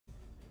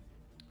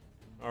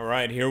All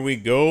right, here we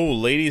go,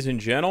 ladies and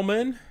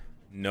gentlemen.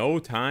 No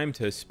time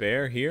to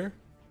spare here.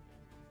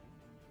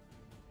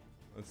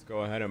 Let's go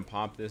ahead and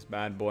pop this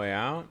bad boy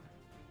out.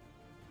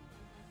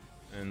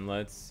 And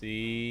let's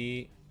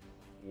see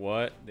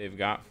what they've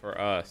got for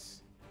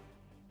us.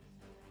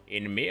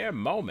 In mere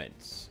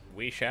moments,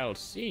 we shall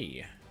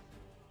see.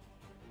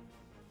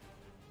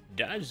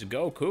 Does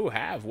Goku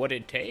have what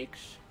it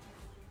takes?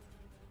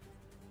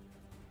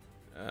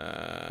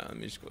 Let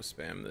me just go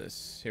spam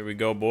this. Here we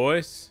go,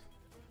 boys.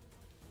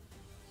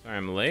 Sorry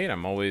I'm late.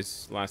 I'm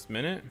always last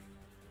minute.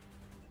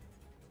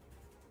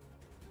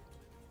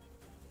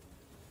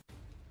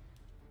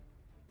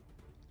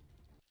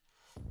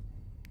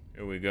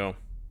 Here we go.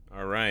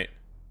 All right.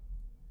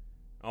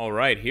 All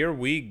right, here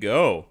we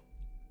go.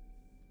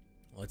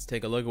 Let's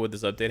take a look at what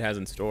this update has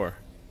in store.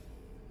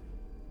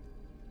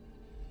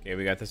 Okay,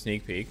 we got the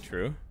sneak peek,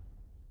 true.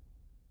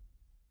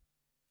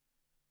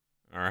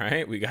 All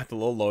right, we got the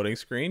little loading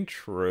screen,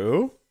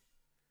 true.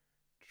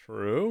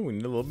 True, we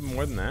need a little bit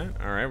more than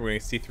that. All right, we're going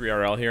to see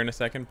 3RL here in a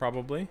second,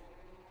 probably.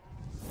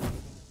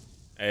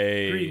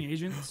 Hey. Greeting,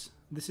 agents.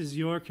 This is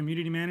your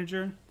community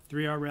manager,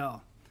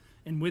 3RL.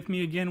 And with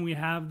me again, we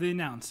have the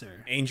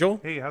announcer. Angel.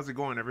 Hey, how's it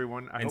going,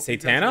 everyone? I hope Satana?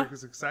 you guys are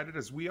as excited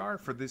as we are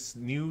for this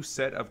new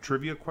set of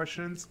trivia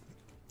questions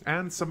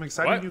and some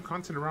exciting new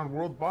content around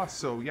World Boss.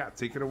 So yeah,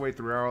 take it away,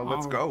 3RL.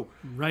 Let's go.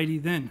 Righty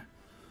then.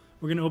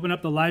 We're going to open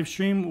up the live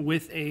stream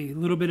with a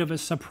little bit of a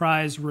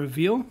surprise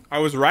reveal. I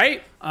was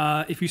right.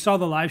 If you saw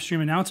the live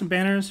stream announcement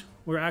banners,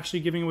 we're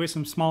actually giving away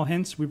some small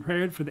hints. We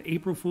prepared for the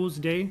April Fool's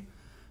Day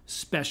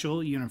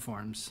special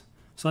uniforms.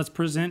 So let's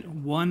present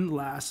one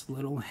last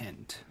little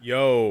hint.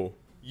 Yo,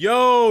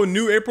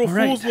 new April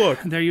Fool's look.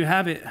 There you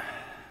have it.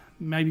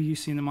 Maybe you've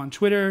seen them on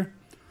Twitter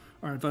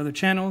or other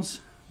channels.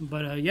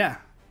 But yeah,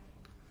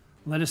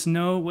 let us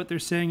know what they're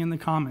saying in the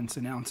comments,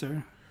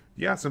 announcer.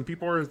 Yeah, some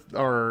people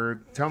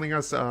are telling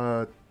us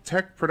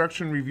Tech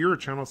Production Reviewer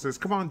channel says,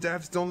 come on,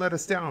 devs, don't let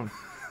us down.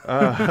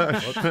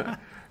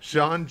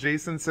 Sean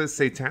Jason says,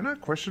 Satana,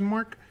 question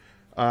mark?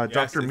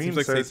 Dr. Meme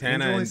like says, Satana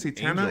Angel and and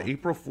Satana, Angel.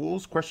 April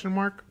Fool's, question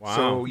mark? Wow.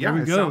 So, yeah,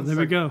 There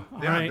we go.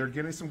 All yeah, right. they're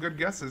getting some good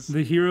guesses.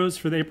 The heroes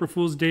for the April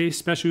Fool's Day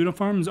special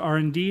uniforms are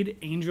indeed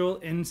Angel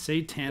and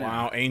Satana.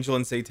 Wow, Angel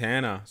and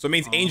Satana. So it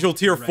means Angel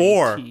tier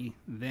 4.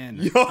 Then.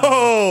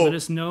 Yo! Let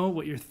us know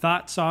what your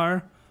thoughts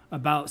are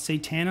about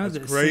Satana, the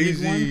crazy.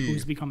 Cynic one,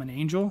 who's become an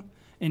angel,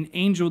 and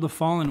Angel, the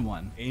fallen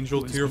one. Angel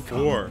who has tier become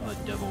 4. A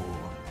devil.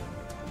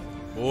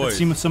 Boys. Let's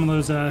see with some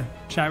of those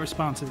chat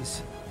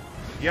responses.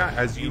 Yeah,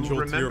 as you Angel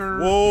tier- remember,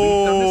 Whoa!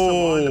 we've done this a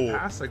lot in the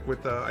past, like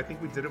with, I think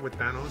we did it with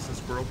Thanos and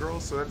Squirrel Girl,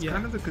 so that's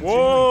kind of the continuing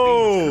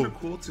Whoa! thing. It's kind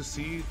of cool to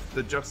see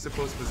the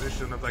juxtaposed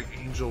position of, like,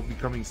 Angel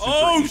becoming super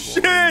Oh, evil.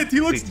 shit! And He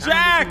looks Satana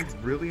jacked!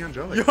 looking really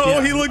angelic. Yo,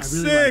 Yeah, he looks I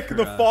really sick. like her,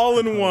 the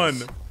fallen her one.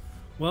 pose.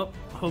 Well,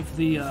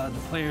 hopefully the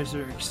players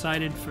are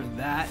excited for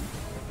that.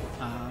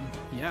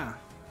 Yeah,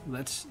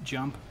 let's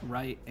jump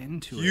right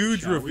into it.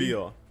 Huge shall we?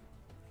 reveal.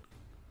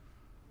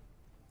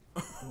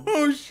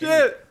 Oh,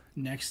 shit.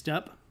 Next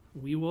up,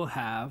 we will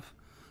have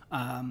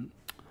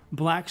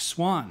Black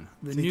Swan,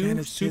 the new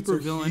Satana's tits are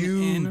supervillain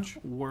huge.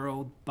 in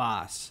World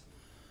Boss.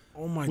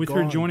 Oh, my With God.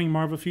 her joining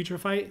Marvel Future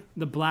Fight,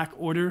 the Black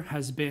Order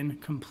has been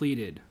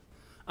completed.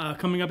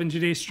 Coming up in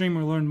today's stream,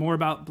 we'll learn more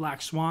about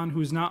Black Swan,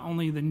 who's not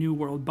only the new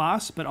World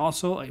Boss, but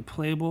also a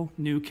playable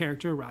new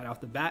character right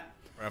off the bat.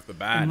 Right off the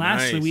bat, And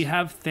lastly, nice. we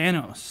have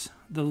Thanos,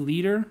 the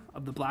leader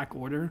of the Black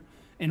Order,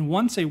 and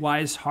once a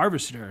wise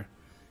harvester.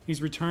 He's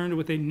returned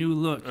with a new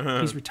look.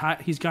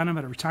 He's gone out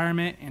of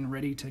retirement and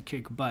ready to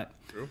kick butt.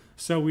 True.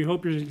 So we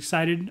hope you're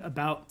excited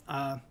about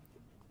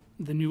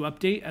the new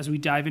update as we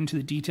dive into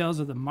the details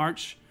of the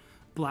March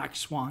Black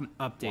Swan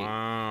update.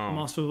 Wow. I'm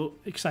also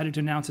excited to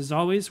announce, as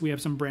always, we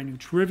have some brand new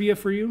trivia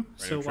for you.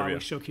 So new while we trivia.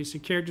 showcase the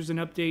characters and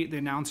update, the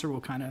announcer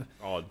will kind of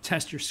Oh.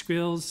 test your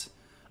skills.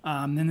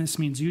 Then this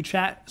means you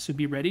chat, so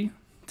be ready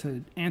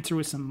to answer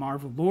with some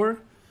Marvel lore.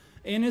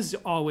 And as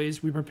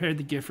always, we prepared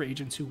the gift for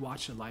agents who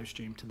watch the live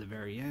stream to the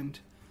very end.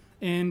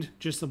 And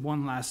just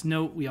one last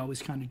note we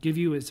always kind of give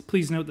you is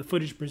please note the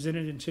footage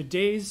presented in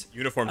today's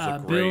Uniforms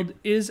look build great.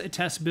 is a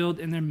test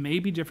build, and there may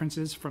be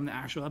differences from the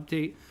actual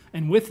update.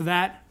 And with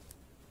that,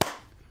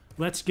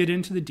 let's get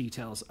into the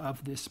details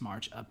of this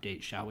March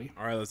update, shall we?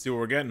 All right, let's see what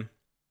we're getting.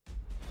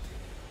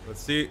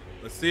 Let's see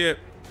it.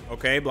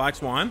 Okay, Black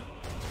Swan.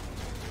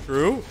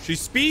 True.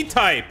 She's speed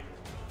type.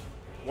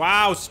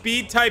 Wow,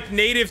 speed type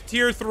native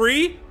tier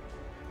 3.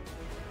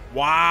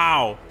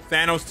 Wow.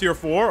 Thanos tier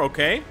 4.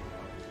 Okay.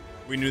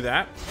 We knew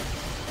that.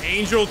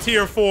 Angel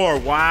tier 4.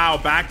 Wow,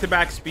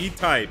 back-to-back speed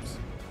types.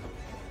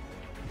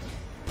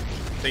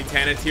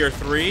 Satana tier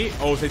 3.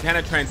 Oh,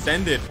 Satana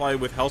transcended probably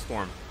with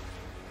Hellstorm.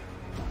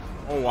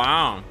 Oh,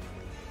 wow.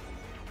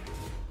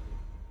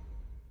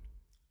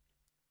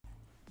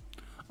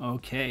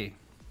 Okay.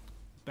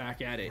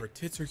 Back at it. Her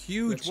tits are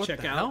huge. Let's What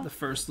check the out hell? the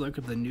first look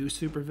of the new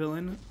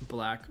supervillain,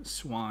 Black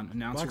Swan.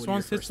 Announcer, Black what are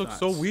Swan's your tits first look thoughts?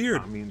 so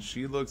weird. I mean,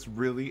 she looks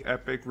really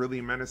epic,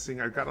 really menacing.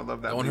 I gotta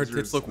love that. Don't her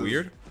tits look those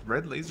weird?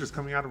 Red lasers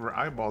coming out of her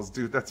eyeballs,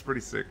 dude. That's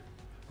pretty sick.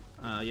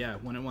 Yeah,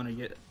 wouldn't want to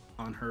get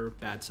on her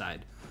bad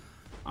side.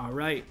 All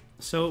right.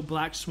 So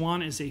Black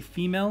Swan is a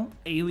female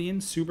alien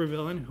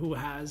supervillain who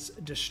has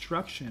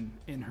destruction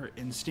in her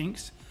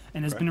instincts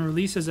and has been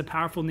released as a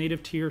powerful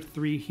native tier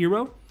 3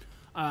 hero.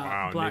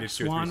 Black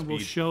Swan will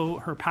show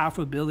her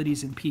powerful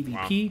abilities in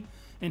PvP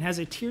and has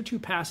a tier 2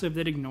 passive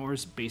that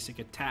ignores basic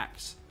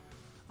attacks.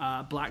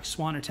 Black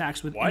Swan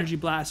attacks with energy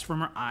blasts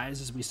from her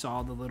eyes, as we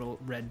saw the little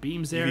red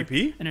beams there,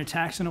 PvP? and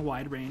attacks in a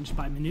wide range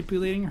by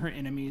manipulating her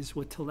enemies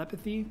with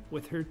telepathy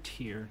with her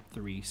tier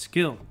 3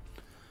 skill.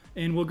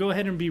 And we'll go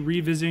ahead and be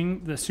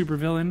revisiting the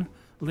supervillain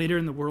later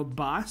in the world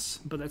boss,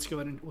 but let's go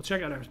ahead and we'll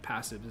check out her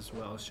passive as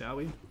well, shall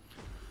we?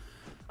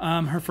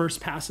 Her first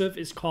passive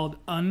is called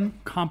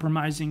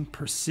Uncompromising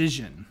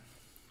Precision.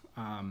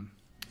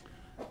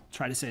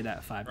 Try to say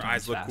that 5 times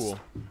eyes look fast. cool.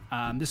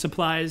 This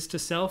applies to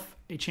self,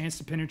 a chance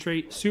to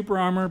penetrate super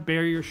armor,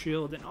 barrier,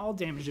 shield, and all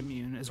damage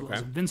immune, as well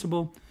as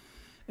invincible.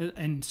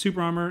 And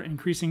super armor,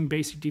 increasing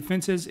basic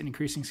defenses and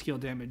increasing skill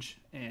damage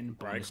and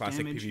bonus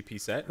classic damage. PvP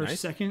set. Her Nice.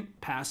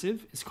 second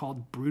passive is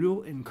called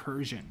Brutal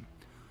Incursion.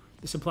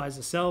 This applies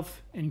to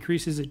self,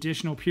 increases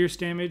additional pierce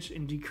damage,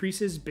 and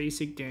decreases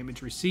basic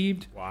damage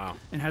received. Wow.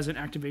 And has an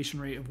activation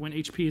rate of when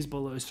HP is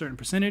below a certain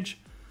percentage.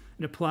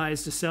 It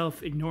applies to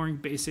self, ignoring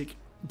basic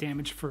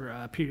damage for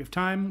a period of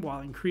time,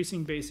 while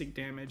increasing basic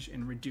damage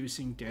and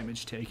reducing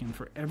damage taken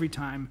for every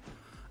time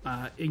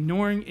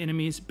ignoring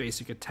enemies'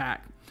 basic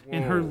attack. Whoa.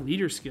 And her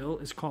leader skill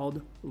is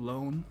called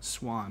Lone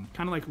Swan.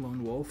 Kind of like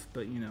Lone Wolf,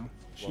 but you know,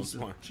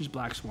 she's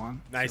Black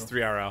Swan. Nice, so.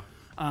 3RL.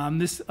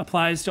 This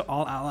applies to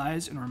all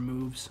allies and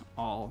removes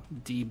all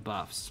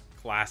debuffs.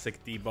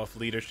 Classic debuff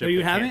leadership. There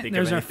you have it.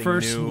 There's our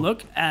first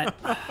look at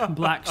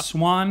Black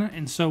Swan.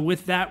 And so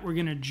with that, we're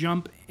going to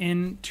jump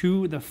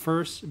into the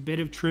first bit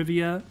of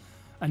trivia.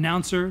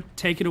 Announcer,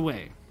 take it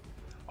away.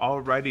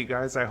 Alrighty,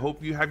 guys. I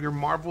hope you have your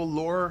Marvel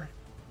lore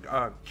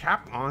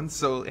cap on.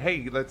 So,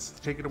 hey, let's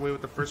take it away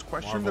with the first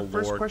question. Marvel the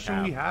first lore question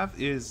cap. we have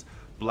is,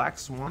 Black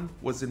Swan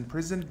was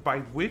imprisoned by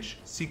which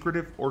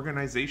secretive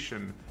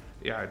organization?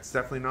 Yeah, it's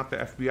definitely not the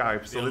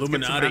FBI. So let's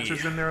get some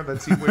answers in there.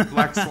 Let's see which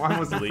Black Swan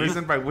was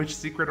imprisoned by which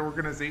secret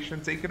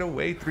organization. Take it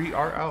away,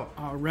 3RL.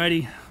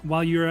 Alrighty.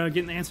 While you're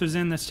getting the answers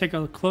in, let's take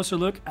a closer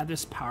look at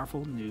this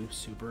powerful new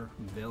super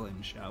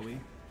villain, shall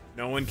we?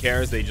 No one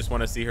cares. They just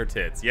want to see her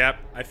tits. Yep.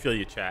 I feel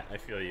you, chat. I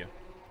feel you.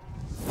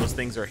 Those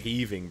things are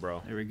heaving,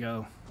 bro. There we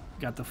go.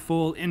 Got the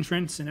full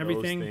entrance and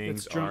everything.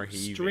 Things Let's jump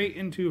straight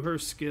into her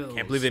skills.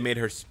 Can't believe they made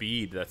her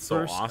speed. That's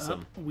so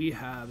awesome. Up, we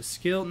have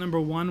skill number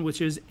 1, which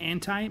is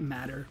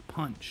Anti-Matter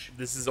Punch.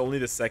 This is only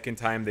the second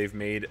time they've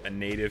made a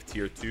native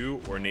tier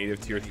 2 or native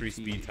tier 3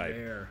 speed type.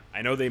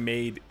 I know they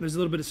made... There's a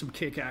little bit of some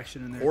kick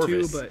action in there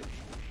Corvus too, but...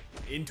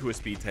 into a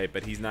speed type,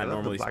 but he's not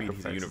normally speed.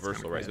 He's a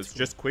universal, right? So it's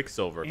just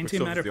Quicksilver.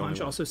 Anti-Matter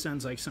Punch also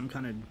sounds like some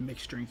kind of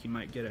mixed drink you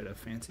might get at a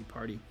fancy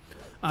party.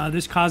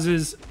 This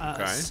causes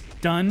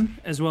stun,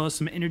 as well as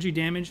some energy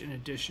damage and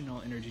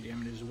additional energy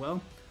damage as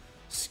well.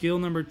 Skill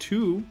number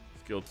 2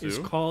 is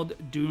called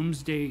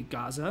Doomsday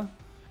Gaza,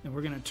 and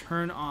we're going to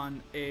turn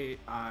on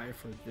AI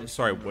for this.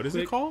 Sorry, what is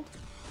it called?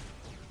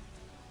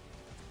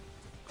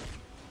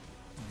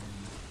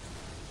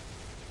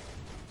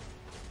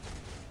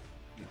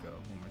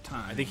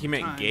 I think he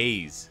meant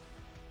gaze.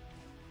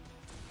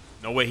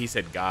 No way he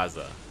said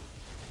Gaza.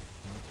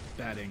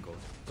 Bad angle,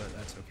 but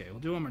that's okay. We'll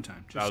do it one more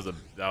time. That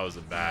was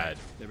a bad.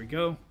 There we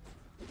go.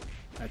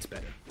 That's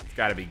better. It's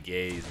got to be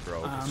gaze,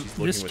 bro.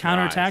 This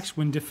counterattacks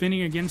when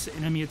defending against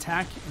enemy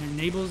attack and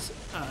enables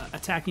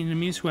attacking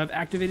enemies who have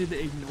activated the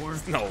ignore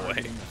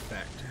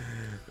effect.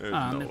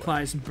 It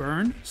applies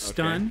burn,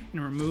 stun,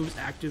 and removes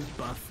active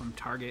buff from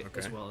target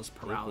as well as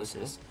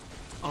paralysis. Cool.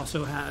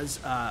 Also has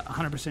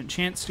 100%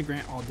 chance to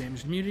grant all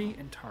damage immunity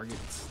and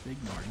targets the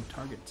ignoring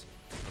targets.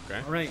 Okay.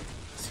 All right.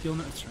 Skill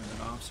note. Let's turn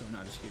it off so we're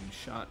not just getting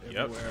shot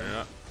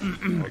everywhere.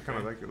 I kind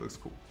of like it. Looks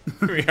cool.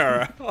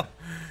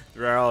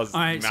 3RL is all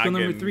right. Skill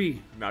number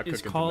 3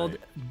 is called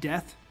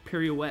Death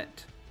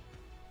Pirouette.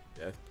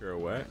 Death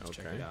Pirouette. Let's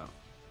check it out.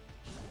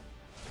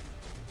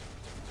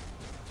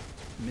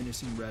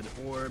 Menacing red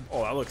orb.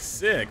 Oh, that looks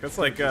sick. That's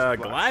like a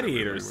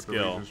gladiator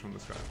skill.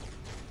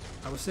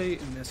 I would say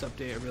in this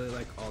update, I really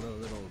like all the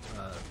little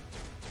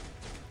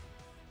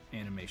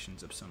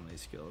animations of some of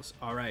these skills.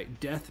 All right,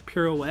 Death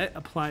Pirouette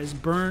applies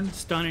burn,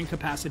 stun, and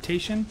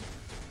incapacitation.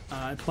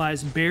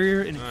 Applies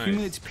barrier and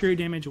accumulates pure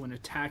damage when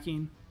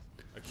attacking.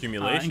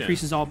 Accumulation.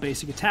 Increases all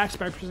basic attacks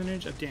by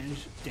percentage of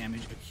damage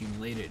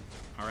accumulated.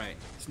 All right,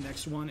 this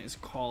next one is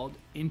called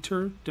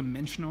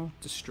Interdimensional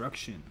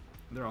Destruction.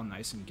 They're all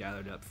nice and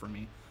gathered up for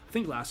me. I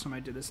think last time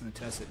I did this in the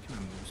test, it kind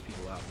of moves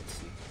people out. Let's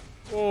see.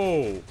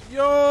 Whoa.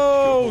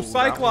 Yo,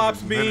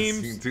 Cyclops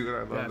beams. Dude, I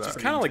love that. It's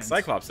kind of like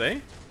Cyclops, eh?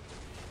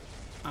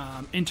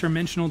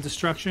 Interdimensional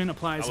Destruction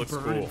applies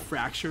burn and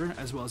fracture,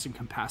 as well as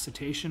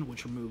incapacitation,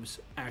 which removes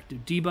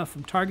active debuff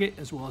from target,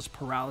 as well as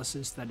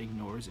paralysis that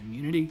ignores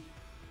immunity.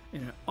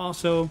 And it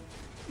also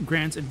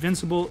grants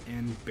invincible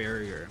and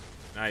barrier.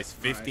 Nice,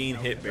 15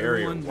 hit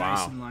barrier. Wow.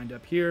 Nice and lined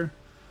up here.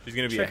 She's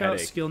gonna be Check a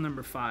headache. out skill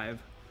number 5.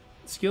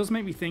 Skills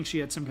make me think she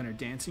had some kind of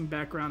dancing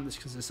background. This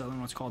because this other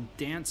one's called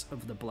Dance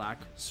of the Black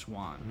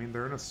Swan. I mean,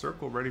 they're in a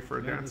circle ready for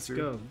a dance, Let's dude.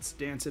 go. Let's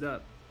dance it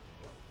up.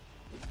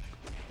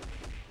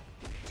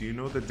 Do you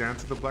know the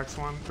Dance of the Black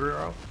Swan,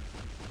 3RL?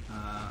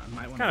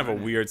 It's kind of a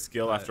weird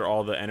skill after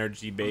all the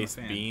energy-based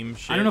beam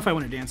shit. I don't know if I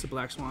want to dance a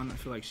Black Swan. I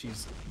feel like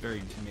she's very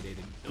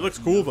intimidating. It looks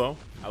cool, though.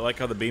 I like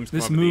how the beams come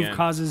This up at the move end.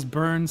 causes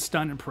burn,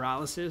 stun, and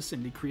paralysis,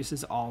 and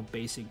decreases all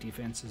basic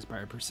defenses by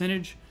a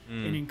percentage,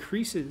 and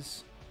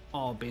increases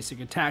all basic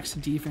attacks,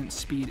 defense,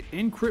 speed,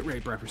 and crit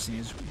rate by a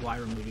percentage while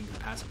removing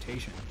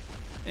incapacitation.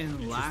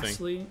 And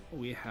lastly,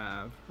 we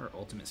have her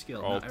ultimate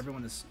skill. Now,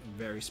 everyone is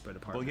very spread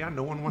apart. Well, yeah,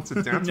 no one wants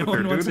to dance with her, No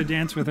one wants to dude.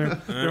 dance with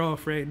her. They're all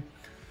afraid.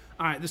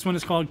 All right, this one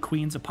is called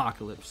Queen's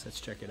Apocalypse.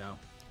 Let's check it out.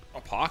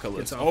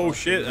 Apocalypse. It's Oh,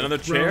 shit. Another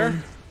chair?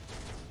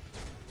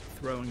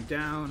 Throwing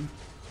down.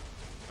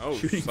 Oh,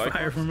 Shooting Cyclops.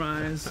 fire from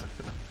eyes.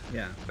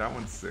 Yeah. That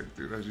one's sick,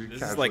 dude. As you This is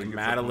casually like get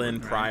Madeline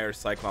something. Pryor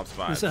Cyclops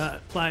vibes. This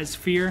applies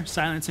fear,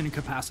 silence, and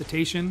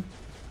incapacitation,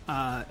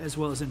 as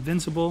well as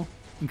invincible,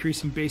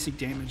 increasing basic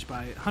damage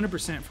by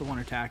 100% for one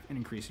attack and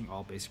increasing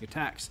all basic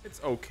attacks.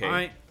 It's okay. All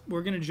right,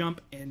 we're going to jump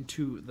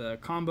into the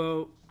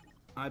combo.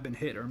 I've been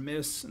hit or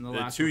miss in the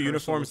last two rehearsals.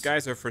 uniforms,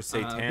 guys, are for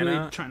Satana.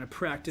 Really trying to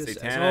practice as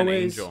Satana and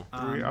always. Angel.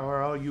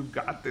 3RL, you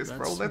got this,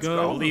 bro. let's Let's go.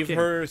 go. I'll leave Okay.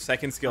 her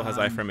second skill has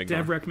iframe ignore.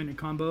 Dev recommended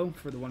combo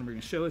for the one we're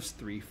going to show is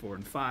 3, 4,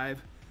 and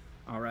 5.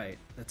 All right,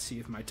 let's see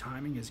if my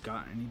timing has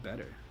gotten any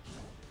better.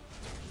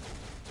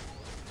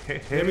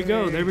 There we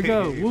go. There we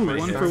go. Woo, First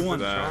 1 time for for 1.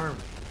 that.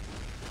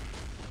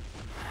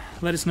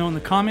 Let us know in the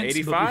comments.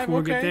 85? But before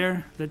we get Okay.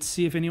 there, let's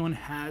see if anyone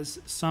has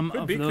some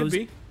of Could those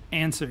be.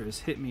 answers.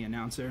 Hit me,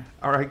 announcer.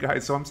 All right,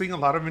 guys. So I'm seeing a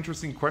lot of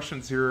interesting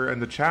questions here in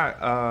the chat.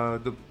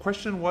 The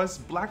question was,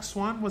 Black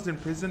Swan was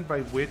imprisoned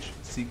by which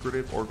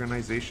secretive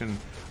organization?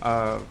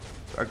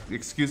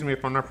 Excuse me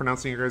if I'm not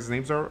pronouncing your guys'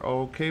 names are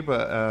okay,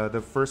 but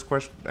the first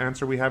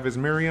answer we have is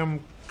Miriam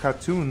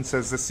Khatun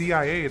says the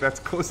CIA. That's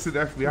close to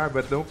the FBI,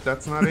 but nope,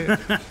 that's not it.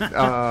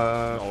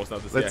 No, it's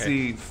not the Let's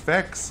CIA. see.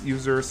 Fex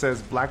user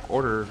says Black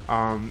Order.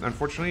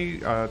 Unfortunately,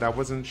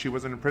 she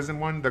wasn't in prison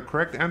one. The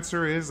correct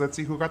answer is, let's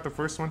see who got the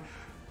first one.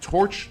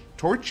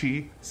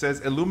 Torchy says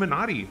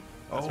Illuminati.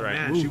 That's Oh right.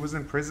 man, Ooh. she was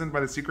imprisoned by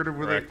the secretive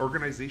Correct.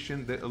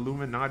 organization, the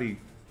Illuminati.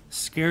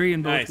 Scary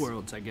in both Nice.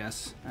 worlds, I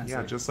guess. as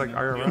Yeah, they- just like you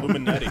know. IRL.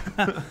 Illuminati.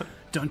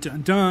 Dun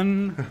dun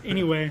dun.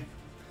 Anyway,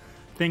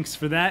 thanks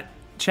for that,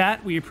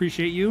 chat. We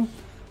appreciate you.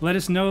 Let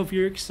us know if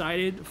you're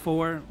excited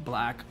for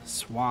Black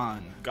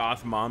Swan.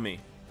 Goth mommy.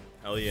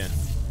 Hell yeah.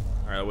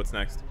 All right, what's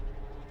next?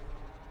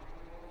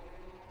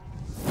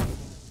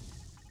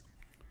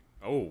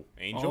 Oh,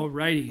 Angel.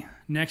 Alrighty.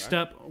 Next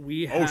up,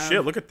 we Oh, have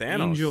shit, look at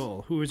Thanos.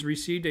 Angel, who has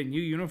received a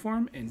new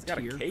uniform and got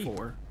a tier cape.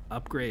 4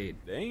 upgrade.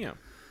 Damn.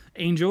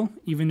 Angel,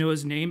 even though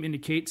his name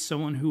indicates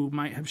someone who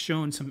might have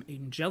shown some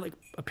angelic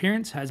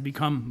appearance, has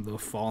become the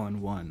Fallen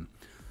One.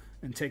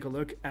 And take a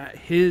look at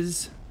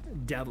his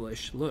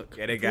devilish look.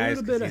 Get it, With a guys,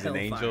 little bit 'cause of he's an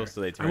hellfire. angel,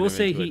 so they I turned will him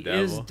say into a he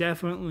is devil.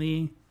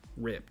 definitely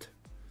ripped.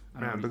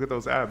 Man, look at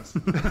those abs.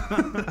 You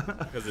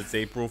Because it's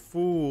April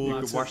Fool.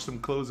 could wash some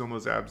clothes on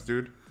those abs,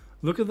 dude.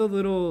 Look at the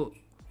little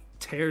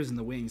tears in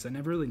the wings. I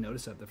never really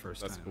noticed that the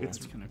first That's time. cool.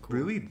 That's kind of cool.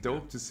 Really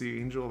dope to see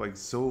Angel like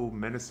so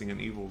menacing and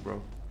evil,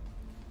 bro.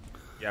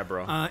 Yeah,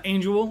 bro.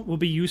 Angel will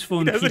be useful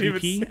in doesn't even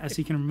PvP say. as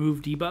he can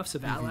remove debuffs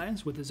of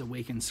allies with his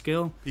awakened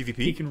skill. PvP?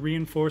 He can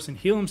reinforce and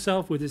heal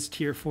himself with his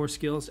tier 4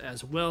 skills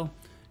as well.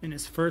 And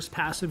his first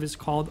passive is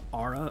called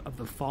Aura of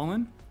the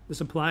Fallen.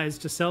 This applies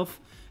to self,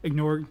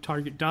 ignore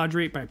target dodge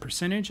rate by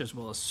percentage, as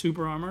well as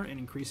super armor, and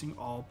increasing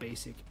all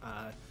basic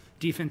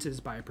defenses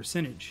by a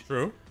percentage.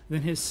 True.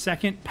 Then his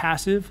second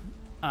passive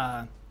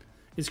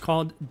is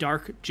called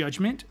Dark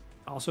Judgment.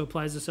 Also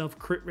applies to self,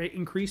 crit rate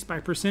increase by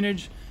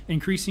percentage,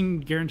 increasing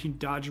guaranteed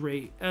dodge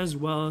rate, as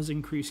well as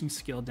increasing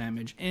skill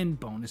damage and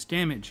bonus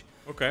damage.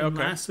 Okay, And okay.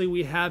 lastly,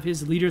 we have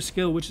his leader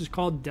skill, which is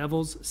called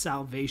Devil's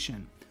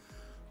Salvation.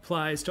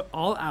 Applies to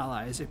all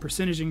allies, a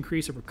percentage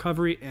increase of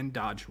recovery and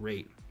dodge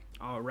rate.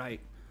 All right.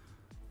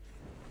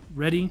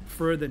 Ready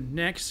for the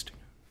next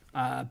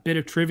bit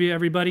of trivia,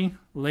 everybody?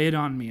 Lay it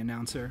on me,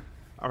 announcer.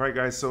 All right,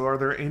 guys. So, are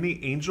there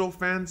any Angel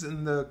fans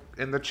in the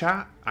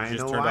chat? I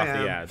Just know turned I off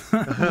am. the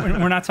ads.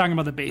 We're not talking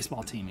about the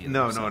baseball team either.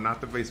 No, so- no, not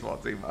the baseball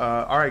team.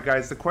 All right,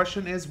 guys. The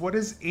question is, what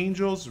is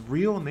Angel's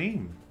real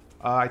name?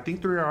 I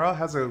think 3RL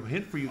has a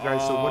hint for you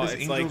guys. So, what is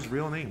it's Angel's like-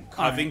 real name?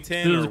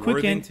 Covington So or the quick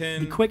Worthington.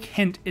 hint, the quick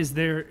hint is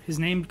his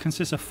name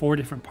consists of 4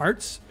 different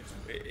parts.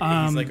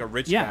 He's like a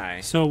rich Yeah.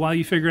 guy. So while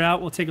you figure it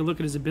out, we'll take a look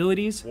at his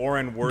abilities.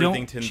 Warren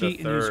Worthington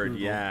cheat the and use third.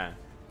 Google. Yeah.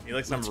 He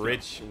like some Let's go.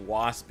 rich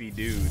waspy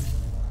dude.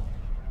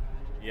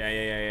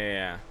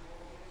 Yeah.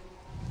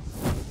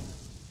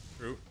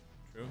 True.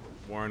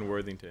 Warren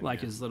Worthington. Like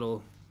yeah. his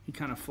little, he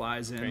kind of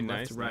flies in Okay, left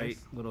nice, to right, nice.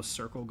 little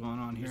circle going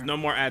on here. There's no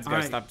more ads, All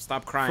guys. right.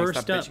 Stop crying. First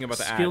Stop up, bitching about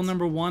the skill ads.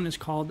 number 1 is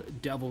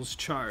called Devil's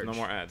Charge. No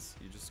more ads.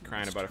 You're just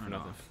crying Let's about it for turn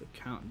nothing. off the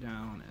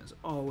countdown as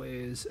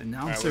always. what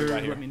Announcer, we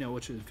got here? let me know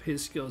which of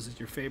his skills is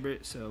your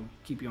favorite, so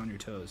keep you on your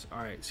toes. All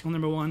right, skill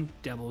number 1,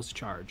 Devil's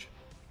Charge.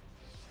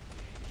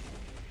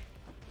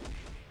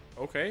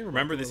 Okay,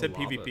 remember they said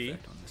Lava PvP.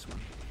 effect on this one.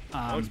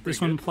 looks pretty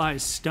This one good.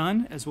 applies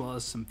stun as well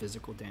as some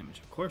physical damage,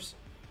 of course.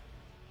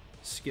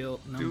 Skill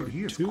number Dude,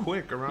 he is 2.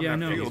 quick around Yeah, that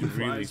no, field. he He's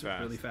really flies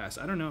fast. really fast.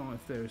 I don't know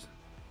if there's.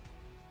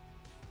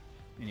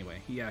 Anyway,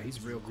 yeah,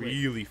 he's real quick.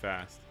 Really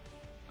fast.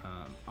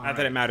 All Not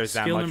that it matters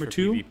that Skill much number for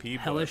 2, PvP,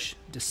 but Hellish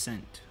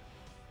Descent.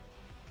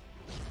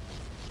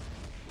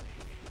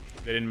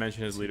 they didn't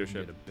mention his See if we can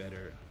leadership. Get a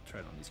better try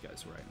it on these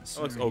guys right in the That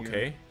center. looks here.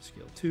 okay.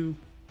 Skill 2.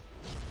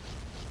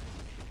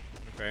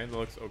 Okay, that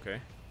looks okay.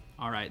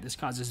 All right, this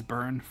causes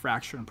burn,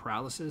 fracture, and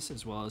paralysis,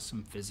 as well as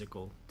some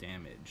physical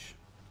damage.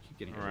 Keep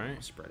getting All a little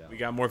right. spread out. We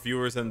got more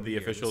viewers than the Here,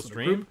 official this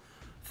little stream. group.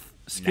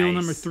 Skill Nice.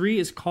 number 3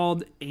 is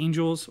called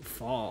Angel's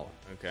Fall.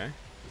 Okay.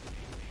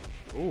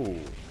 Ooh.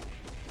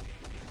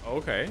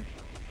 Okay.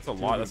 That's a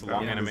lot. That's a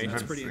long That animation.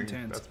 That's is pretty menacing.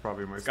 intense. That's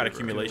probably my It's got favorite.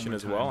 accumulation One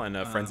as more well time. and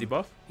a frenzy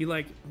buff. He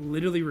like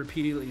literally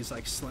repeatedly is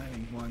like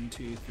slamming 1,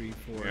 2, 3,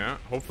 4. Yeah.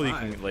 Hopefully you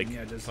 5, can like and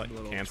yeah, just a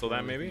little cancel that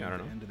twirly maybe. thing I at don't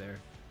the know. end of there.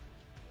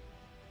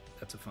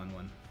 That's a fun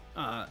one.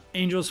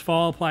 Angel's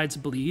Fall applies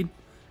bleed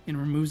and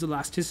removes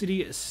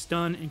elasticity,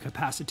 stun,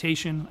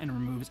 incapacitation, and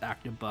removes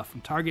active buff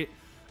from target.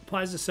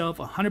 Applies to self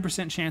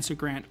 100% chance to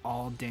grant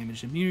all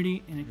damage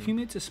immunity and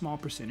accumulates a small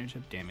percentage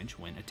of damage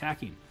when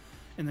attacking.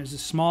 And there's a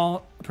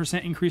small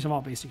percent increase of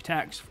all basic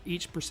attacks for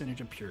each percentage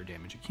of pure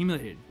damage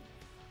accumulated.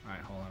 All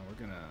right, hold on.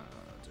 We're going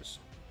to just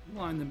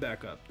line them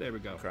back up. There we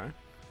go. Okay.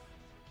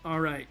 All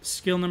right,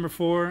 skill number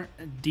 4,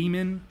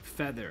 Demon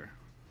Feather.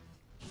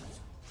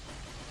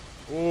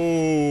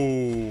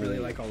 Ooh. Really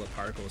like all the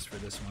particles for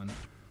this one.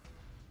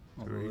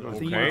 Although, you go. I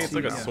think you Okay, can it's see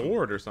like a that.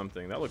 sword or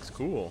something. That looks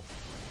cool.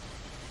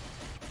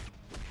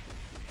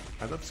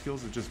 I love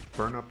skills that just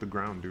burn up the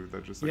ground, dude.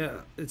 That just like, Yeah,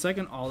 it's like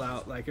an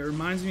all-out. Like it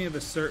reminds me of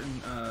a certain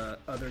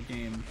other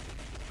game,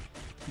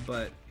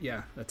 but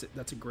yeah,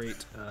 that's a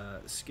great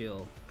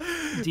skill.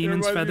 Demon's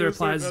reminds me Feather of a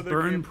certain applies other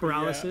burn, game, but yeah.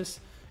 paralysis,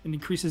 and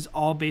increases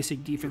all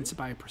basic defense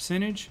by a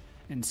percentage,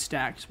 and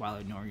stacks while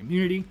ignoring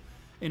immunity,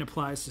 and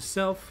applies to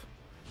self.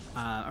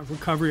 A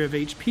recovery of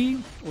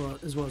HP,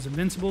 as well as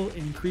invincible, and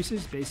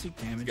increases basic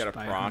damage. He's got a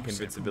by proc, 100% from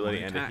invincibility,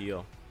 one and a attack.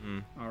 heal.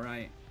 All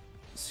right.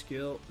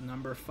 Skill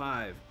number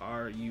 5.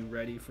 Are you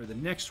ready for the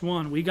next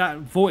one? We got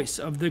Voice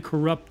of the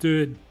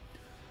Corrupted.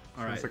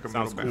 All right. it's like a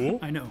Sounds metal band.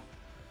 cool. I know.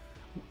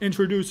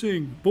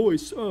 Introducing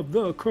Voice of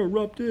the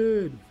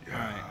Corrupted. All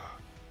right.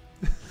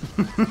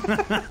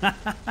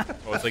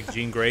 Oh, it's like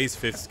Jean Grey's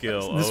 5th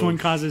skill. This Oh, one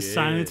causes shit.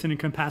 silence and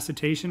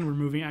incapacitation,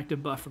 removing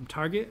active buff from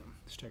target.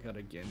 Let's check out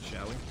again,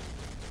 shall we?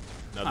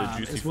 Another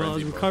juicy As well as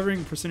frenzy buff.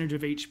 recovering percentage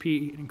of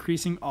HP and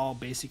increasing all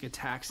basic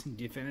attacks and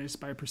defense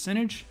by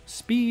percentage,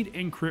 speed,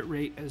 and crit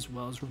rate, as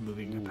well as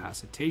removing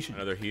incapacitation.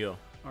 Another heal.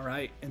 All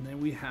right, and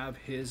then we have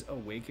his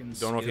Awakened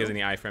Don't know if he has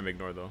skill. any iframe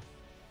ignore though.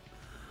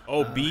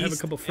 Oh, Beast. I have a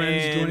couple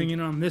friends and... joining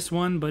in on this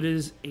one, but it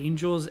is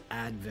Angel's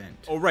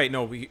Advent. Oh right,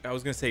 no. I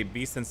was gonna say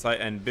Beast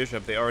and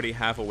Bishop. They already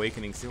have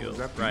awakening Yo, skills. is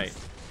that Right. Beast?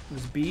 It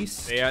was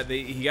Beast.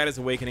 He got his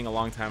awakening a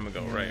long time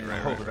ago. Right.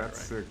 Yeah. Oh,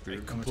 that's sick, I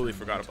dude. completely time,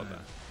 forgot one about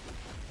time. that.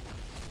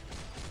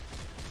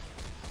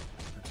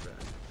 That's right.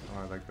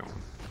 Oh, I like that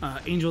one.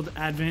 Angel's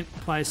Advent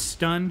applies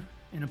stun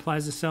and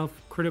applies to self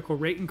critical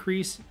rate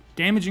increase,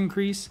 damage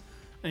increase,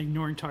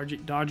 ignoring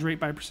target dodge rate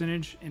by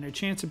percentage, and a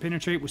chance to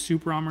penetrate with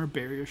super armor,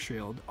 barrier,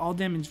 shield, all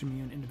damage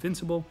immune and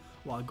invincible,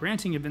 while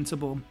granting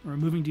invincible,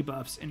 removing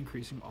debuffs, and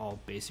increasing all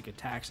basic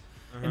attacks.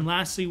 And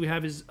lastly, we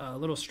have his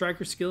little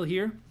striker skill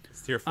here.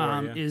 It's tier 4.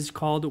 Yeah. Is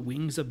called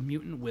Wings of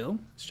Mutant Will.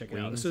 Let's check it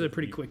out. Wings This is a of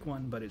pretty Mutant- quick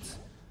one, but it's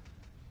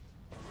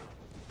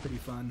pretty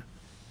fun.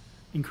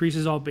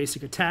 Increases all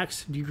basic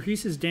attacks,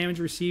 decreases damage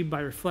received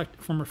by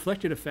from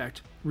reflected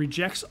effect,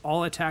 rejects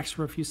all attacks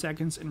for a few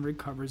seconds, and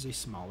recovers a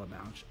small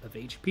amount of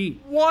HP.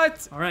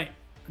 What? All right,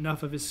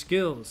 enough of his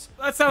skills.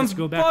 That sounds Let's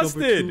go back over to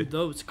busted.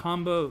 those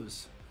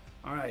combos.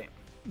 All right,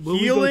 will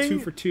Healing? we go 2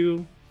 for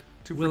 2?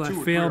 Two Will for I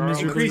two, fail we are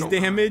miserably? Increased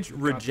damage, Got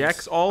rejects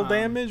this. all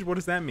damage. What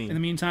does that mean? In the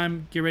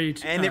meantime, get ready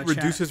to And it chat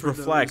reduces for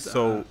reflect. those,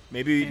 So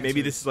maybe answers.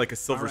 this is like a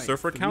Silver All right,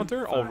 Surfer 3,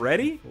 counter 5,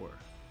 already. 4.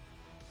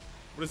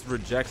 What is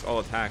rejects all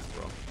attacks,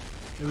 bro?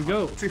 There we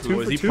go. Two Two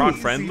Was for he two. proc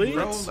Easy, friendly?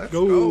 bro. Let's Let's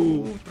go.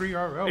 go.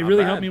 3RL. It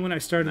really bad. helped me when I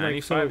started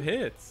like so. 95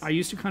 hits. I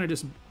used to kind of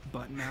just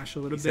button mash a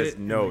little He bit. says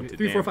no and to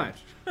 3, 4, damage.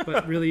 5.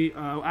 But really,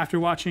 after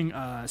watching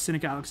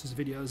Cynicalex's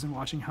videos and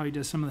watching how he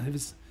does some of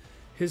his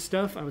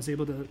stuff, I was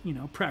able to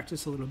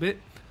practice a little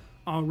bit.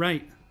 All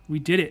right, we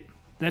did it.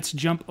 Let's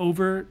jump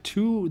over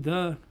to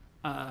the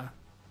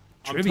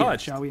trivia,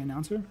 touched. shall we,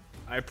 announcer?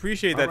 I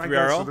appreciate All that, right,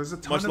 3RL. guys, so there's a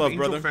ton Much of love,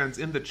 Angel brother. fans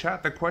in the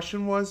chat. The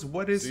question was,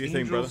 what is Do you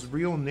think, Angel's brother?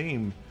 real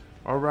name?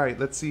 All right,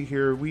 let's see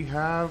here. We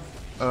have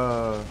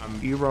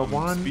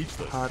Irawan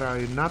speechless.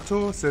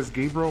 Haranato says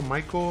Gabriel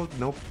Michael.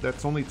 Nope,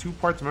 that's only 2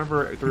 parts.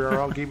 Remember,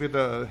 3RL gave you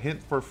the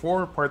hint for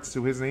 4 parts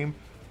to his name.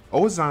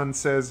 Ozan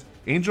says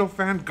Angel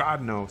fan.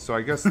 God no. So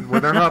I guess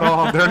they're not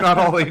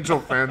all Angel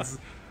fans.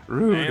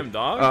 Rude. Damn,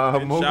 dog.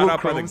 And Mogul shout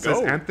out by the Chrome says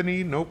goat.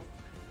 Anthony. Nope.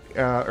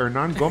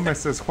 Hernan Gomez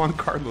says Juan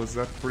Carlos.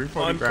 That's pretty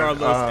funny. Juan Grant.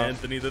 Carlos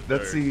Anthony the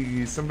Let's third.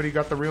 see. Somebody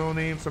got the real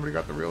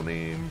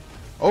name.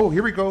 Oh,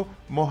 here we go.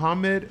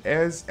 Mohammed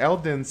Ez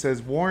Eldon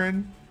says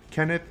Warren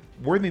Kenneth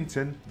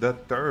Worthington the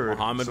third.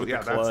 Muhammad So with yeah,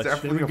 the that's clutch.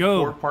 definitely There a we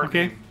go. 4-part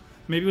Okay. name.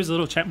 Maybe it was a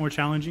little more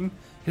challenging.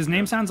 His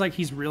name sounds like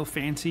he's real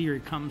fancy or he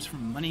comes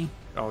from money.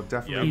 Oh,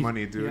 definitely Yeah.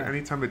 money, dude. Yeah.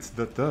 Anytime it's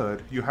the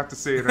third, you have to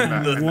say it in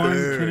that.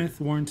 Warren Kenneth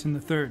Warrington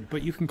III,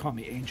 but you can call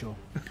me Angel.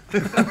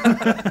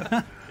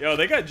 Yo,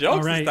 they got jokes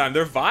All right. this time.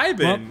 They're vibing.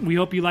 Well, we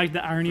hope you like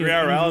the irony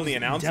 3RL of and the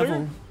Angel's announcer?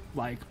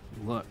 devil-like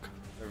look.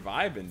 They're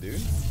vibing,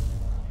 dude.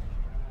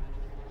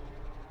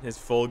 His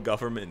full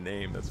government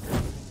name. That's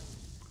great.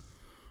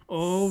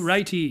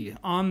 Alrighty.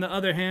 On the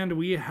other hand,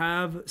 we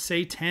have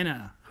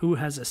Satana, who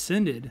has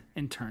ascended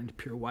and turned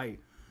pure white.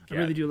 I Yeah.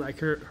 really do like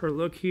her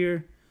look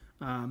here.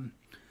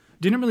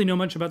 Didn't really know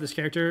much about this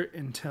character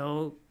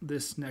until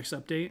this next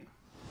update.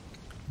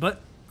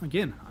 But,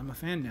 again, I'm a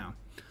fan now.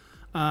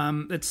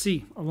 Let's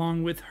see.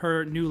 Along with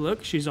her new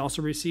look, she's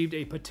also received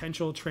a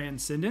potential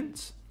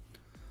transcendence.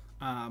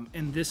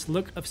 And this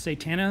look of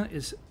Satana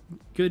is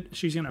good.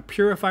 She's going to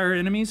purify her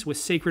enemies with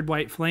sacred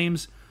white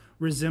flames,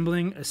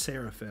 resembling a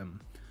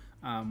seraphim,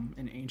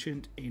 an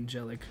ancient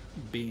angelic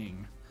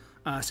being.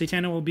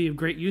 Satana will be of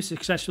great use,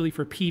 especially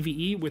for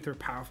PvE with her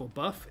powerful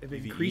buff of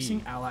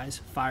increasing allies'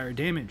 fire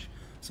damage.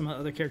 Some of the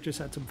other characters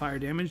had some fire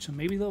damage, so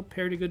maybe they'll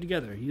pair to good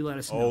together. You let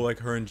us know. Oh, like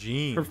her and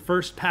Jean. Her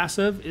first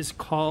passive is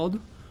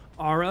called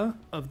Aura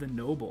of the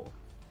Noble.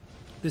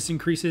 This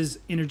increases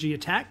energy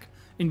attack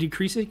and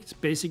decreases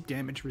basic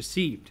damage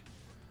received.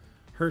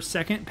 Her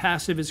second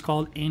passive is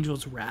called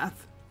Angel's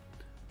Wrath,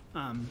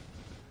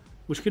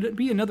 which could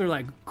be another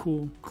like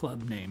cool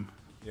club name.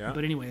 Yeah.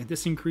 But anyway,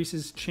 this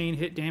increases chain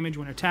hit damage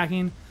when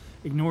attacking,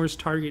 ignores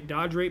target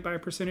dodge rate by a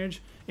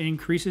percentage, and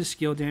increases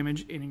skill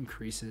damage and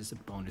increases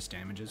bonus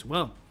damage as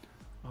well.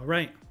 All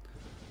right.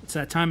 It's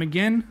that time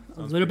again.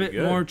 Sounds a little bit pretty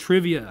good. more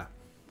trivia.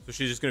 So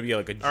she's just gonna be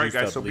like a juiced All right,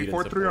 guys. up So lead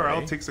before in support,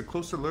 3RL eh? takes a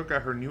closer look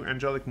at her new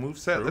angelic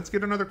moveset, let's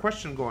get another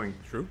question going.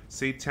 True.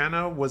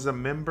 Satana was a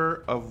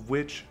member of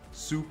which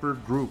super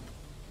group?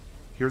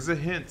 Here's a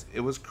hint. It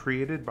was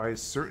created by a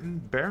certain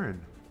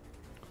Baron.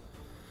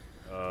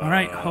 All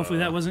right. Hopefully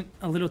that wasn't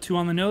a little too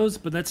on the nose,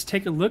 but let's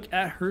take a look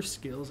at her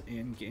skills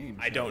in game.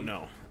 I don't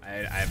know. I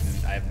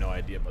have no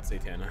idea about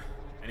Satana.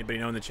 Anybody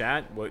know in the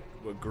chat what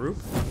group?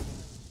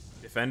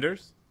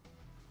 Defenders?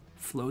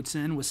 Floats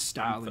in with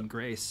style and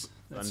grace.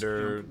 Let's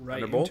Thunder- jump right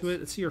Thunderbolts? into it.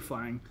 Let's see her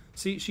flying.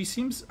 See, she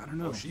seems, I don't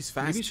know. Oh, she's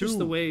fast, Maybe it's just too.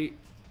 the way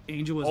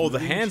Angel was Oh, the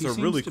moving. hands She are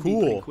seems really to be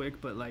pretty cool.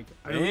 quick, but like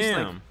I noticed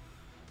like Damn.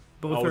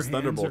 both Oh, her it's hands are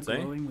Thunderbolts, eh?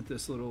 glowing with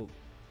this little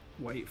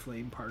white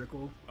flame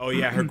particle. Oh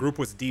yeah, her group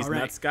was D's All right.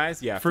 nuts,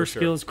 guys. Yeah. First for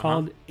sure. skill is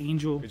called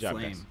Angel Good job,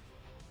 Flame. guys.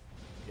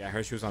 Yeah, I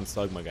heard she was on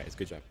Slugma, guys.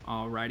 Good job.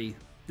 Alrighty.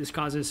 This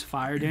causes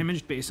fire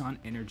damage based on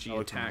energy That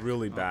looks attack.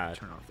 really I'll bad.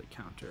 Turn off the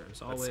counter as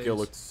That always. skill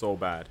looked so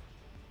bad.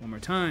 One more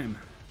time.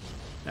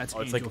 That's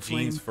Oh, it's Angel like Flame.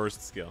 Jean's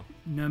first skill.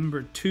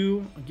 Number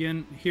 2,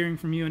 again, hearing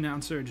from you,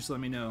 announcer, just let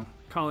me know.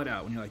 Call it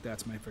out when you're like,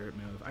 that's my favorite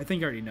move. I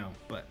think I already know,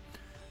 but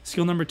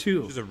skill number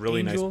 2. She's a really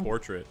Angel nice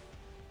portrait.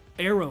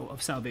 Arrow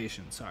of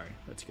Salvation. Sorry,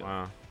 let's go.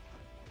 Wow.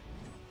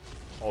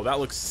 Oh, that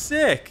looks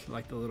sick.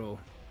 Like the little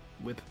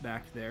whip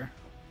back there.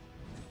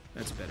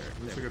 That's better. Looks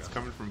There like we it's go.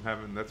 coming from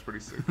heaven. That's pretty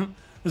sick.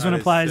 This That one is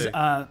applies sick.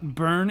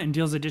 burn and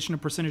deals additional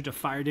percentage of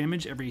fire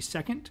damage every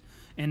second,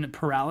 and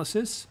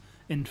paralysis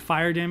and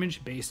fire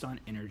damage based on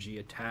energy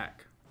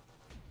attack.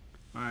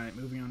 All right,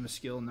 moving on to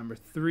skill number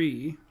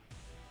 3.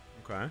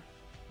 Okay.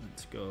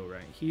 Let's go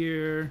right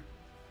here.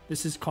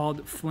 This is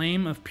called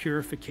Flame of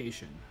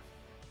Purification.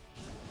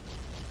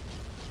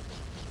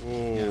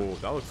 Oh,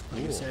 that looks cool.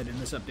 Like I said, in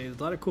this update, there's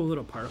a lot of cool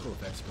little particle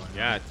effects going on.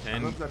 Yeah, I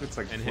 10. love that it's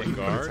like and flame, hit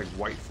but guard. it's like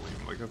white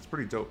flame. Like that's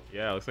pretty dope.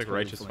 Yeah, it looks like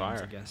Totally righteous flames,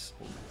 fire. I guess.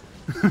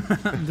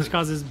 This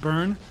causes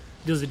burn,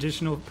 deals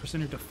additional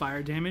percentage of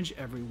fire damage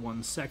every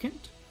 1 second,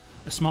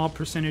 a small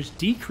percentage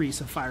decrease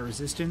of fire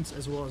resistance,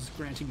 as well as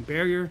granting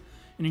barrier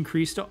and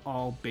increase to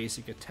all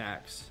basic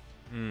attacks.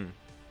 All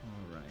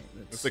right,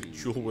 let's Looks like see.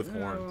 Jewel with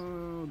horns.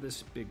 Oh,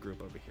 this big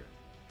group over here.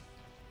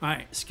 All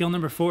right, skill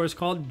number 4 is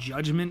called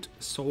Judgment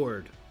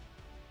Sword.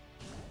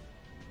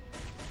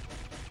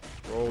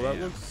 Bro, that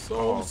looks so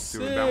Oh,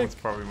 sick. dude, that one's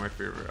probably my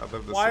favorite. I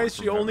love this. Why sword is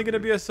she from only heaven, going to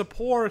dude. be a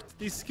support?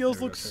 These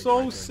skills look Take so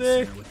right there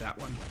sick. and with that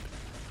one.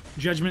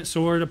 Judgment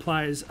Sword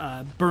applies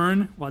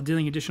burn while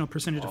dealing additional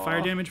percentage of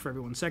fire damage for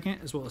every 1 second,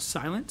 as well as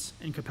silence,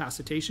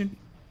 incapacitation.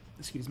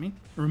 Excuse me.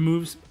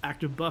 Removes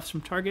active buffs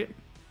from target.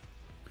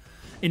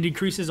 And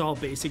decreases all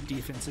basic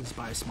defenses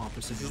by a small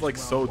percentage. This is like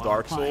as so well, while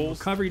Dark applying Souls,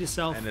 recovery to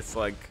self. And it's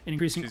like And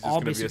increasing she's just all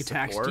gonna be a basic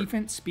attacks, support.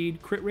 defense,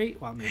 speed, crit rate,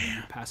 while moving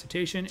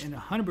incapacitation, and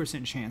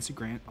 100% chance to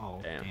grant all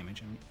Damn. damage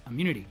and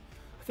immunity.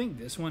 I think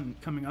this one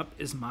coming up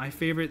is my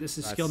favorite. This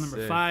is That's skill number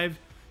sick. 5.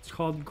 It's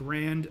called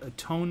Grand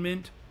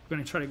Atonement. We're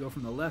going to try to go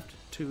from the left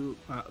to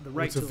the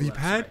right it's to a the left.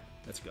 V-pad? Sorry.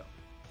 Let's go.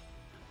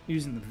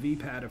 Using the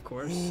V-pad, of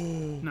course.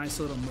 Nice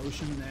little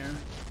motion there.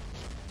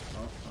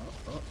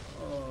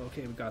 Oh,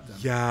 okay, we got them.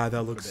 Yeah, that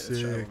A little looks bit.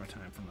 Let's try it sick. one more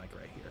time from like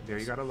right here.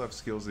 Yeah, you gotta love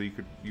skills that you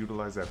could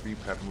utilize that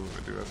V-pad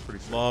movement, dude. That's pretty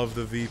sick. Love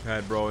the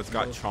V-pad, bro. It's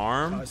got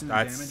charm. Causing the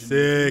That's damage and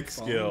sick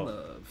fall in skill.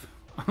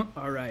 love.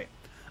 All right.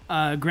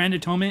 Grand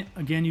Atonement.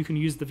 Again, you can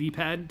use the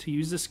V-pad to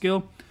use this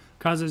skill.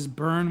 Causes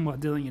burn while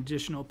dealing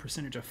additional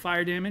percentage of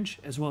fire damage,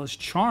 as well as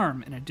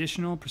charm, an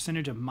additional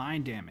percentage of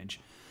mind damage.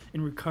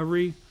 In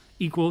recovery,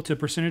 equal to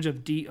percentage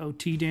of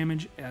DOT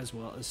damage, as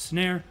well as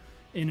snare.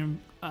 And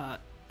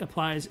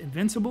applies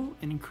invincible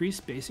and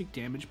increased basic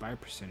damage by a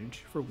percentage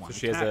for one So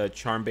she attack. has a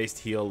charm-based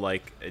heal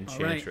like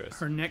Enchantress. All right.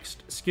 Her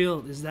next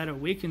skill is that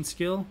Awakened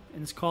skill,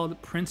 and it's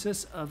called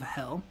Princess of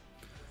Hell.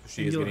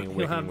 She is getting He'll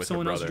awakened have with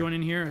someone her else brother. join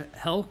in here,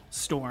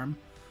 Hellstorm,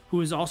 who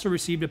has also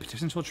received a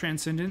potential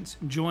transcendence,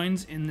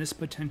 joins in this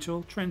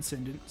potential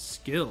transcendent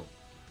skill.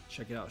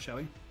 Check it out, shall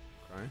we?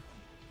 Okay.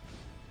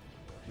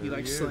 He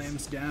like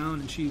slams down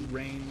and she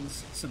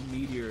rains some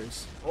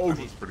meteors. Oh, That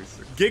was pretty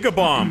sick.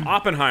 Gigabomb,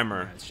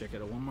 Oppenheimer. Let's check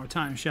it out one more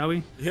time, shall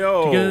we?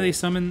 Yo. Together they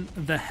summon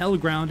the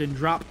Hellground and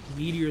drop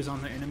meteors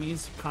on their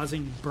enemies,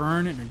 causing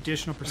burn and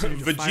additional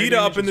percentage of fire Vegeta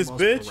damage, up in as this well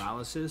as bitch.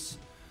 paralysis.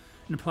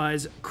 And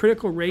applies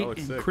critical rate looks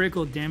and sick.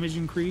 critical damage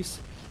increase.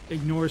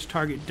 Ignores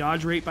target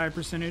dodge rate by a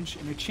percentage,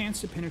 and a chance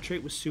to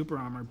penetrate with super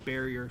armor,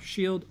 barrier,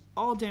 shield,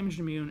 all damage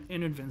immune,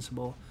 and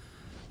invincible,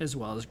 as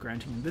well as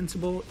granting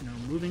invincible and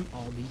removing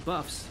all the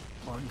buffs,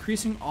 while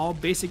increasing all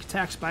basic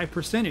attacks by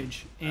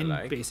percentage and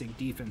like. basic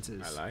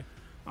defenses. I like.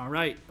 All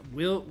right,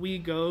 will we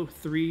go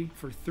 3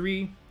 for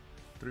 3?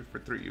 3 for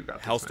 3, you got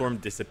this, Hellstorm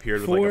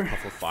disappeared with 4, like a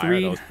puff of fire.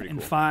 3, That was pretty and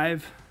cool.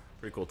 5.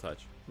 Pretty cool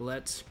touch.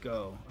 Let's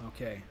go.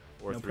 Okay.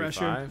 4, No 3, pressure.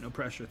 5. No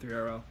pressure.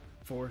 3RL.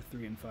 4,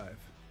 3, and 5.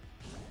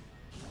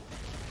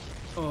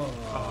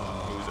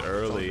 Oh, It was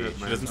early. good,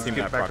 She man. doesn't seem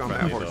Get that back proc on that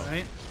friendly horse. though.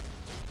 right.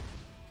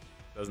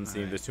 Doesn't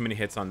seem. There's too many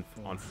hits on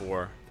 4.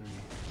 3,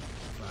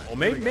 5. Well,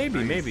 maybe, There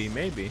we go.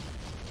 maybe,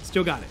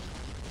 Still got it.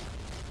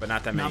 but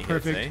not that many Not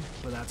perfect, hits, eh?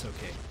 but that's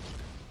okay.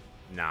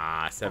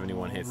 Nah,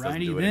 71 hits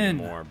doesn't Alrighty do it then.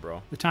 anymore,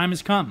 bro. The time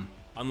has come.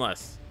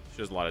 Unless she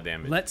does a lot of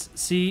damage. Let's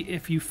see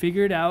if you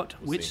figured out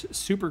which see.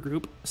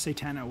 supergroup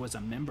Satana was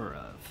a member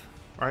of.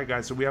 All right,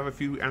 guys. So we have a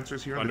few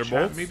answers here in the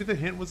Thunderbolts? chat. Maybe the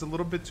hint was a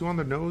little bit too on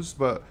the nose,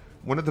 but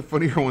one of the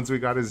funnier ones we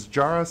got is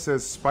Jara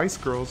says Spice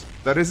Girls.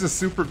 That is a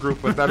super group,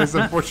 but that is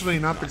unfortunately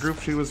not the group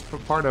she was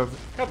part of.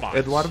 Come on,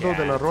 Eduardo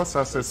de la chat.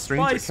 Rosa says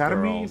Strange Spice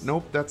Academy. Girls.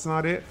 Nope, that's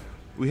not it.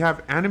 We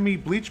have Anime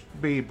Bleach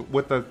Babe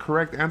with the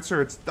correct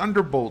answer. It's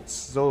Thunderbolts.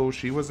 So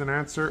she was an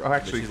answer. Oh,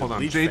 actually, she's a hold on.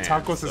 Bleach Jay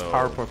fan, Tacos is so-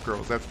 Powerpuff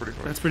Girls. That's pretty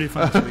funny. That's pretty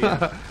fun too,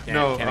 yeah.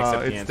 No, Can't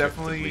accept the it's answer if it's a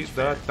definitely Bleach the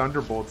fan.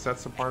 Thunderbolts.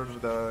 That's a part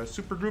of the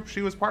super group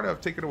she was part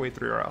of. Take it away,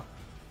 3RL.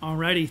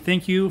 Alrighty,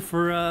 thank you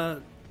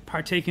for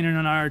partaking in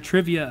our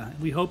trivia.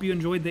 We hope you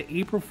enjoyed the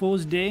April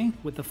Fool's Day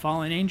with the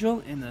Fallen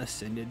Angel and the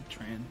Ascended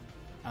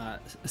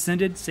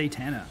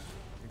Satana.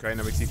 Okay,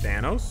 now we see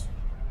Thanos.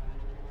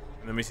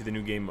 And then we see the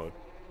new game mode.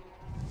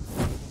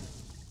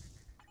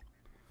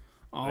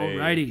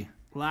 Alrighty,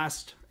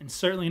 last and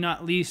certainly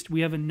not least,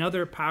 we have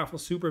another powerful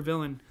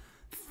supervillain.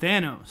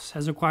 Thanos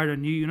has acquired a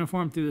new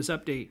uniform through this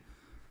update.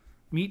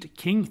 Meet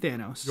King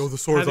Thanos. Yo, the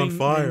sword's on having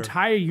fire. The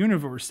entire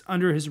universe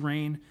under his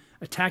reign,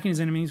 attacking his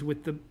enemies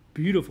with the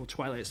beautiful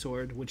Twilight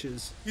Sword, which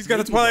is He's got a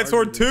maybe Twilight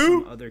Sword larger than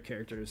too? some other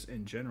characters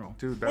in general.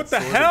 Dude, that What the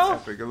sword hell?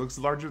 Is epic. It looks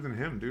larger than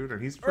him, dude,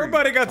 and he's pretty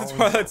Everybody got the tall.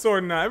 Twilight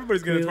Sword now.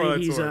 Everybody's got a Clearly, Twilight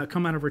he's Sword.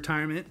 come out of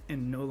retirement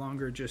and no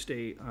longer just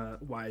a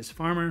wise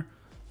farmer.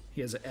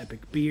 He has an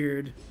epic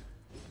beard.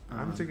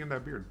 I'm taking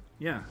that beard.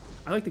 Yeah,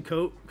 I like the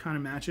coat. Kind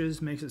of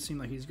matches. Makes it seem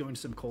like he's going to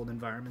some cold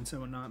environments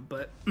and whatnot.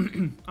 But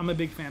I'm a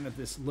big fan of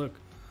this look.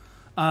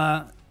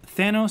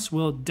 Thanos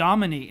will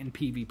dominate in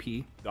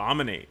PvP,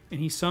 Dominate. and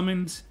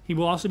he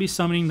will also be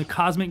summoning the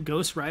Cosmic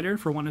Ghost Rider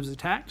for one of his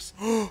attacks.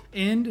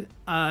 And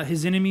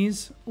his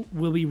enemies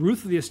will be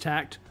ruthlessly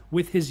attacked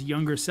with his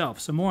younger self.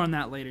 So more on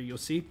that later. You'll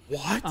see.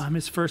 What?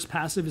 His first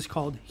passive is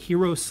called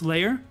Hero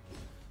Slayer,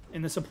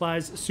 and this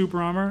applies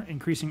super armor,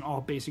 increasing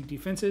all basic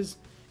defenses,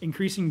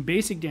 increasing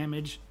basic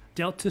damage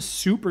dealt to the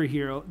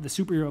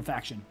superhero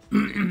faction.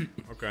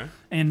 Okay.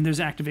 And there's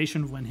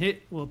activation when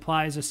hit will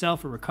apply as a cell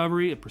for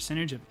recovery, a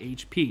percentage of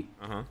HP.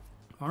 Uh-huh.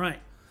 All right.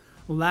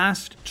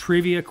 Last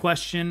trivia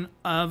question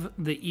of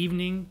the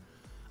evening.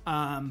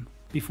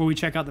 Before we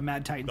check out the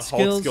Mad Titan The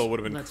skills, Hulk skill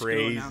would've been let's go,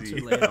 crazy. announcer,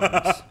 lay it on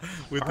us.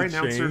 With All the right,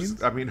 announcers.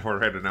 chains. I mean, or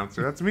head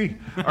announcer. That's me.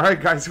 All right,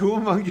 guys. Who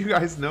among you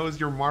guys knows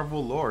your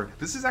Marvel lore?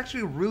 This is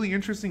actually a really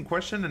interesting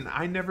question, and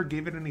I never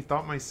gave it any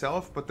thought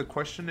myself. But the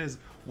question is,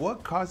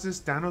 what causes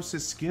Thanos'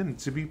 skin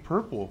to be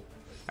purple?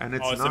 And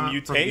it's, Oh, it's a not from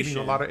eating mutation.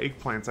 a lot of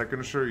eggplants. I can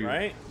assure you.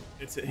 Right?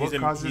 What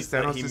causes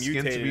Thanos' he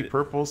skin to be mutated.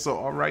 purple? So,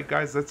 all right,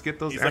 guys, let's get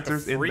those He's like a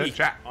answers in the freak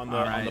chat. on the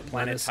All on right, the let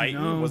planet us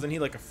Titan. know. Wasn't he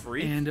like a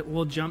freak? And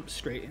we'll jump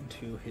straight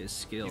into his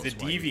skills. He's a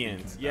while you're thinking deviant.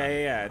 about Yeah, it. yeah,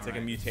 yeah. It's like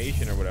a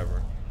mutation or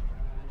whatever.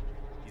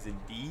 He's a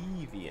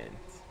deviant.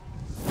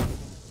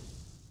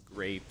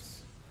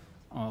 Grapes.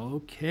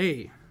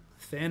 Okay.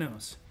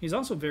 Thanos. He's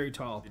also very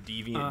tall.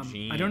 The deviant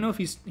gene. I don't know if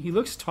he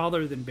looks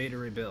taller than Beta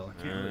Ray Bill.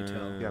 I can't really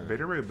tell. Yeah,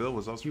 Beta Ray Bill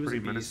was also He was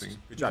pretty a beast.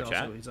 menacing. Good job, he's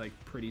chat. also, he's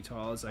like pretty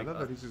tall. It's I like love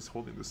that he's just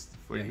holding this yeah,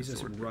 flaming he's just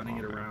sword. running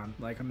it Oh, man. around.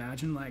 Like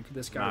imagine like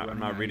this guy I'm running.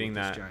 not at reading you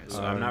with that. this giant Uh,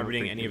 sword. I'm not no,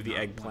 reading thank any you. of the Not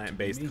want to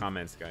eggplant-based be me.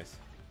 comments, guys.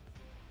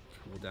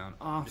 Cool down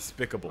off.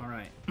 Despicable. All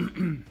right,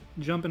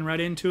 jumping right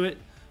into it.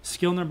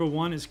 Skill number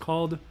 1 is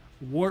called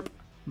Warp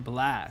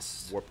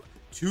Blast. Warp.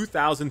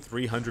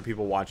 2,300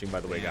 people watching, by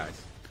the way, Damn.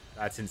 guys.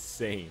 That's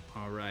insane.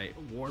 All right,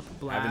 Warp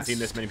Blast. I haven't seen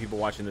this many people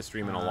watching the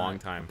stream in a long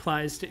time.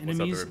 Applies to What's up,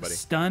 enemies, everybody?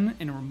 stun,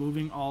 and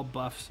removing all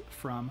buffs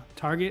from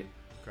target.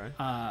 Okay.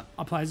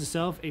 Applies to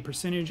self a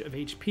percentage of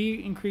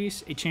HP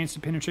increase, a chance to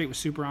penetrate with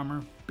super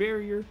armor,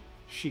 barrier,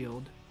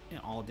 shield, and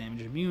all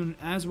damage immune,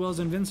 as well as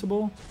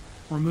invincible.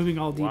 Removing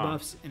all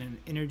debuffs and an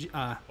energy.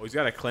 Oh, he's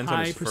got a cleanse on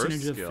High his first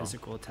percentage of skill.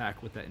 physical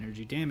attack with that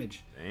energy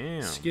damage.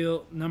 Damn.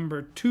 Skill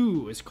number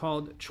 2 is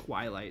called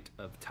Twilight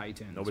of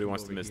Titans. Nobody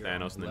wants to Over miss here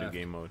on Thanos in the new left.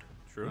 game mode.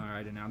 True. All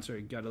right, announcer,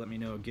 you got to let me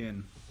know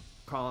again.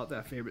 Call out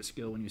that favorite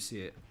skill when you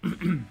see it.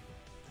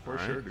 For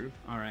sure, dude.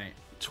 All right,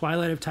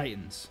 Twilight of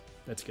Titans.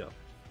 Let's go.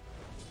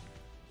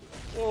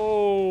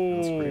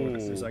 Whoa.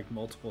 There's like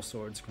multiple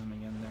swords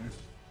coming in there.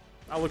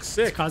 That looks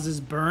It sick. causes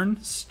burn,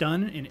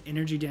 stun, and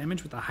energy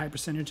damage with a high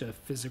percentage of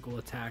physical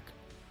attack.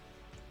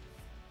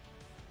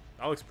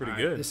 That looks pretty All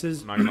right, good. This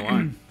is I'm not gonna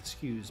lie.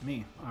 excuse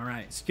me. All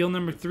right, skill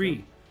number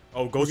 3.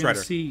 Oh, We're Ghost gonna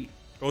Rider. see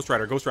Ghost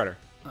Rider. Ghost Rider.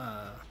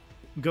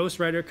 Ghost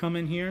Rider come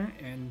in here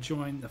and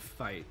join the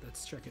fight.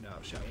 Let's check it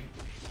out, shall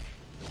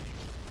we?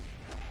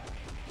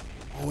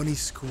 Oh, and he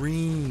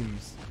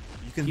screams.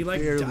 You can He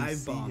like barely dive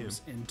see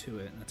bombs into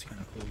it, and that's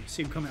kind of cool. You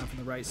see him coming out from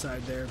the right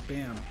side there.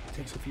 Bam,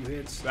 takes a few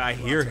hits. I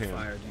lots hear of him.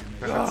 Fire damage.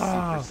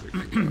 That's super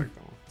sick. I like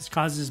that one. This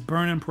causes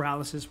burn and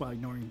paralysis while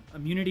ignoring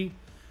immunity.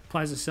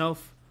 Applies to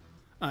self.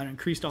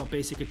 Increased all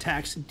basic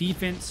attacks,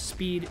 defense,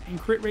 speed,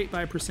 and crit rate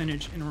by a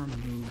percentage, and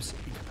removes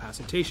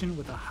incapacitation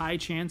with a high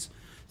chance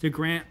to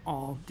grant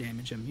all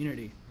damage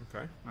immunity.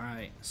 Okay. All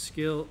right,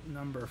 skill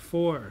number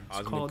 4. It's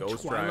Cosmic called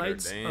Ghost Rider,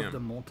 Twilights damn. of the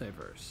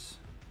Multiverse.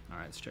 All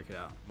right, let's check it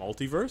out.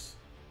 Multiverse?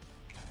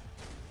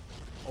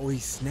 Oh, he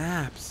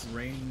snaps.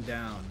 Raining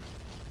down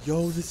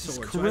Yo, this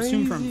swords. So I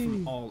assume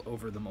from all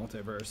over the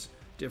multiverse,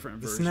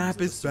 different The versions. snap of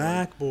the is sword.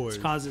 back, boys.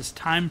 This causes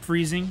time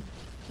freezing,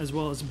 as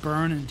well as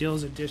burn, and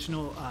deals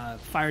additional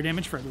fire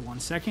damage for every 1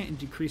 second, and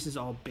decreases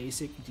all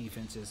basic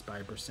defenses by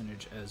a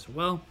percentage as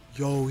well.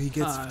 Yo, he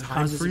gets time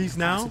Causes freeze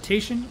now?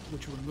 incapacitation,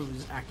 which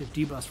removes active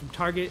debuffs from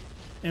target,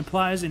 and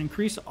applies an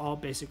increase to all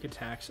basic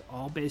attacks,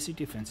 all basic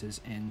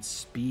defenses, and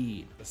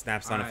speed. The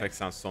snap sound All right. effect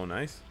sounds so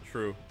nice.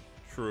 True.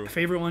 True.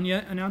 Favorite one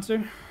yet,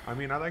 announcer? I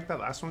mean, I like that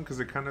last one because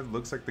it kind of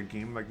looks like the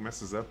game like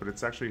messes up, but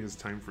it's actually his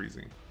time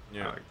freezing.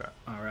 Yeah. I like that.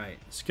 All right.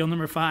 Skill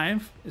number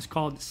 5 is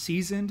called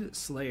Seasoned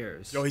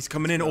Slayers. Yo, he's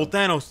coming in, old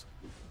Thanos.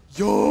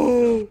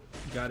 Yo!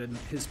 Got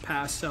his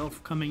past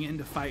self coming in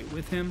to fight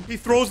with him. He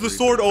throws the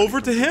sword over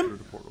to him? Through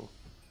the portal.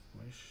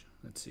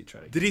 Let's see.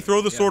 Try to. Did he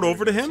throw the sword there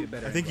over we to go. See a him?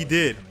 better I think he angle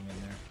did. coming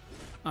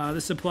in there.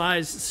 This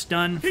applies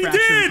stun, He fracture,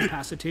 did! and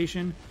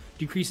incapacitation.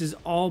 Decreases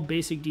all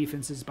basic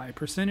defenses by a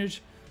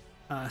percentage.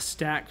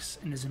 Stacks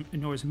and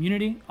ignores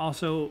immunity.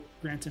 Also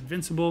grants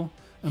invincible,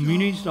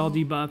 immunity to all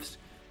debuffs,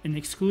 and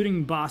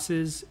excluding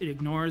bosses, it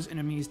ignores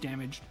enemies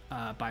damaged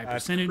by a That's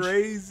percentage.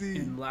 crazy.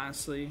 And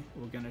lastly,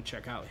 we're gonna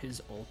check out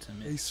his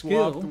ultimate He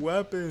skill, swapped which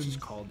weapons. is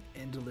called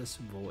Endless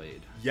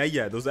Void.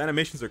 Yeah, those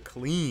animations are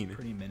clean.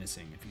 Pretty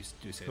menacing, if you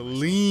do say so myself.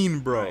 Clean,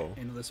 bro. Right,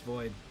 Endless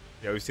Void.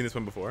 Yeah, we've seen this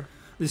one before.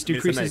 This It's a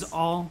decreases nice-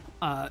 all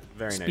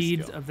very nice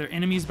speeds skill. of their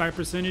enemies by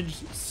percentage,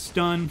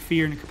 stun,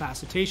 fear, and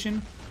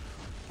incapacitation,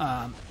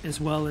 as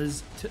well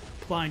as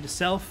applying to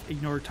self,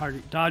 ignore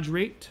target dodge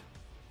rate,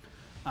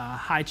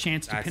 high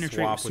chance to That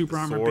penetrate swap with with super the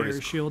armor, sword barrier,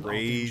 is shield, all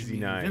damage crazy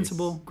being nice.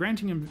 invincible,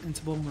 granting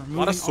invincible, removing A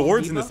lot of all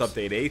swords in this debuffs,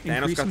 update, eh? Thanos got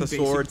increasing the basic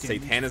sword,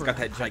 damage Satana's for got a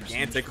that high percentage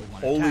gigantic for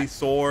one holy attack.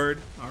 sword.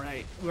 All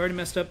right, we already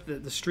messed up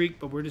the streak,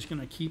 but we're just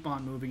gonna keep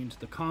on moving into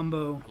the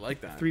combo. I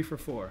like that. 3 for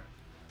 4.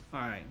 All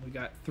right, we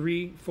got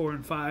 3, 4,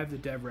 and 5. The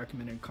dev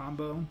recommended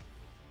combo.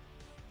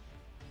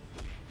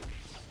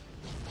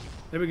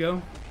 There we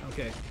go.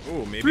 Okay.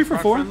 Ooh, maybe 3 for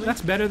 4. crowd-friendly?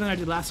 that's better than I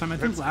did last time. I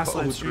think Let's last go,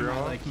 live stream I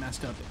Drew. like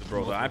messed up.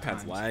 Bro, the multiple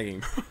iPad's times.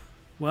 lagging.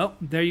 Well,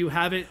 there you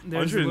have it.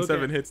 There's a look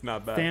 107 at hits,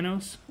 not bad.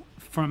 Thanos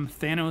from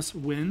Thanos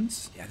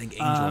Wins. Yeah, I think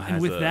Angel has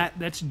and with a that,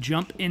 let's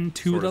jump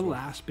into sword the as well.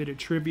 last bit of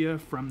trivia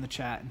from the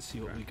chat and see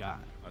what we got.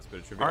 Last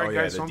bit of trivia. All right, Oh,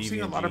 yeah, guys. the So I'm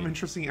seeing a deviant lot of gene.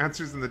 interesting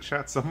answers in the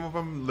chat. Some of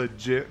them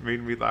legit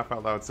made me laugh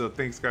out loud. So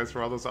thanks, guys,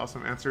 for all those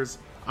awesome answers.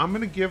 I'm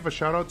gonna give a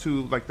shout out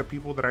to like the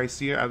people that I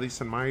see, at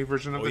least in my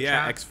version of Oh, the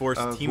yeah, chat.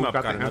 X-Force Team who Up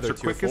got the another answer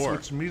tier quickest, 4.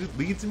 which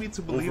leads me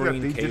to believe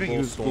Wolverine, that they didn't Cable,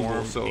 use Google.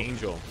 Storm, So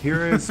Angel.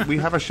 here is we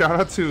have a shout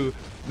out to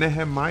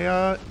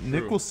Nehemiah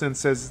Nicholson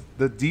says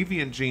the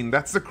deviant gene.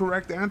 That's the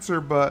correct answer,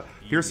 but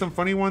here's some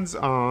funny ones.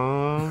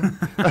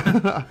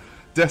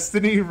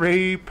 Destiny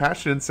Ray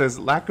Passion says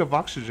lack of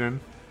oxygen.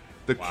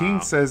 The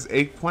King says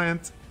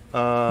eggplant.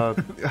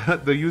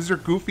 The user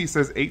Goofy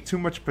says ate too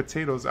much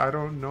potatoes. I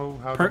don't know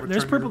how. that would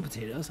There's turn purple into-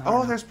 potatoes. I don't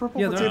Oh, know. there's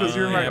purple Yeah, there potatoes. are.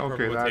 You're right. yeah, Okay,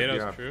 purple that, potatoes,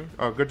 yeah. true.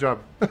 Oh, good job.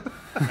 I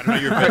don't know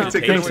you're Take it vegetarian.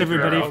 Thanks away,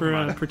 everybody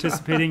Drew. for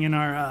participating in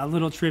our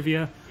little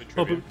trivia.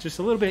 Hope trivia. just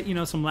a little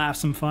bit, some laughs,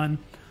 some fun.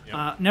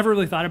 Never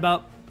really thought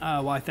about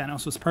why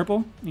Thanos was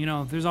purple.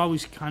 There's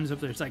always kinds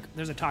of there's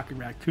a talking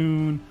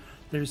raccoon.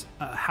 There's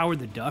Howard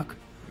the Duck.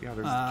 Yeah,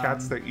 there's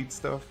cats that eat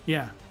stuff.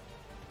 Yeah.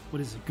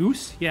 What is it?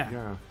 Goose?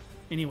 Yeah.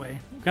 Anyway,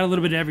 got a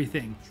little bit of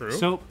everything. True.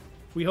 So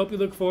we hope you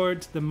look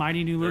forward to the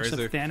mighty new looks is of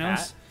a Thanos,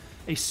 cat.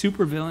 a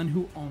supervillain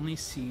who only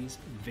sees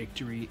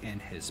victory in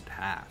his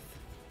path.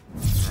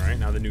 All right,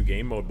 now the new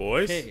game mode,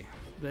 boys. Okay,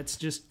 let's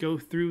just go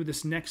through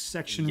this next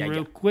section Yeah, real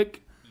yeah.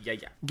 quick. Yeah,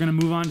 yeah. We're going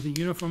to move on to the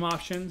uniform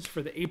options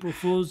for the April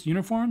Fool's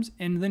uniforms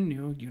and the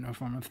new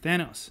uniform of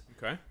Thanos.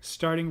 Okay.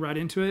 Starting right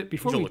into it.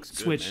 Before Angel we looks good,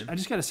 switch, man. I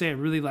just got to say I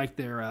really like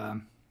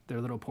their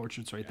little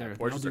portraits right there.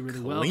 Portraits They'll are do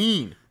really well.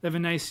 clean. They have a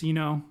nice,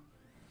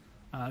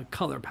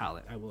 color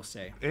palette, I will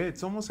say.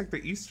 It's almost like the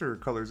Easter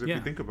colors if Yeah,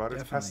 you think about it.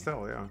 It's definitely.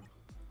 pastel, yeah.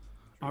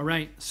 All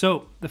right,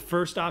 so the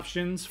first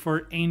options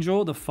for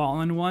Angel, the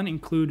Fallen one,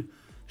 include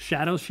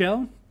Shadow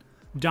Shell,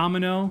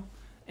 Domino,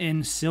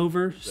 and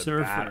Silver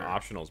Surfer. Bad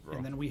optionals, bro.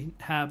 And then we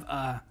have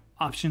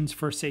options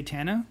for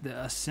Satana, the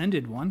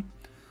Ascended one.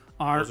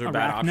 Are Those are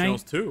bad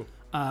optionals too.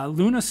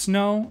 Luna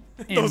Snow,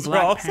 and Those are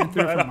Black also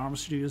Panther bad from Marvel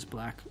Studios'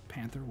 Black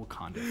Panther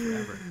Wakanda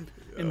Forever.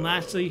 And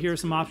lastly, here are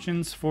some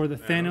options for the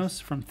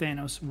Thanos from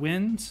Thanos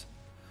Wins,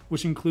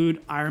 which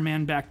include Iron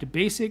Man Back to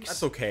Basics.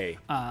 That's okay.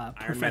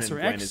 Professor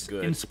and Gwen X is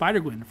good. and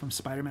Spider-Gwen from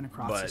Spider-Man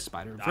Across the But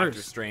Doctor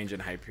Spider-Verse. Strange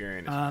and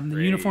Hyperion is The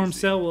crazy. uniform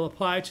sale will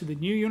apply to the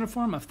new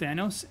uniform of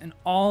Thanos and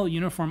all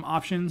uniform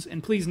options.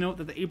 And please note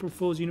that the April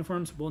Fool's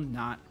uniforms will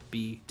not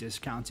be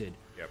discounted.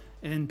 Yep.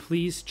 And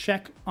please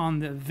check on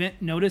the event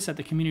notice at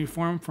the community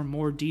forum for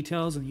more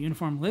details on the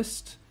uniform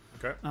list.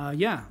 Okay.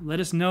 Let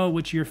us know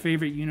which your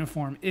favorite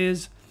uniform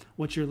is,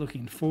 what you're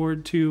looking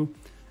forward to.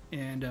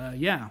 And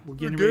we're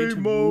getting ready to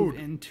move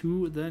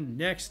into the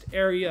next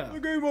area. The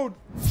game mode.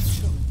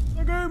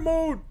 The game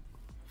mode.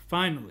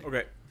 Finally,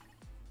 Okay.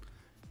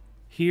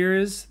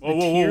 here's the Whoa,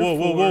 tier whoa,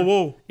 whoa, 4 whoa,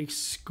 whoa.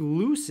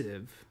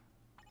 exclusive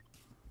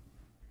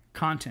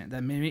content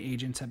that many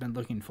agents have been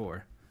looking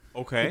for.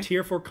 Okay.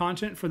 Tier 4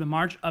 content for the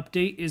March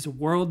update is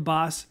World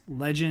Boss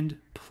Legend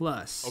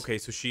Plus. Okay,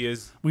 so she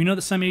is. We know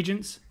that some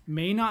agents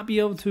may not be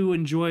able to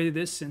enjoy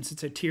this since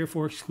it's a Tier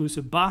 4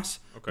 exclusive boss,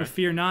 Okay. but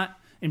fear not.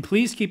 And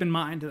please keep in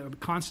mind that we're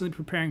constantly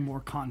preparing more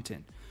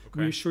content.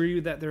 We assure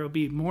you that there will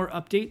be more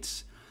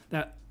updates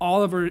that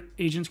all of our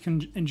agents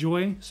can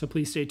enjoy, so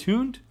please stay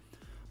tuned.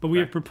 But we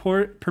have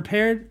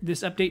prepared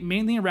this update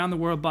mainly around the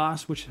World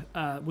Boss, which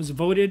was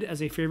voted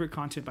as a favorite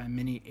content by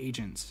many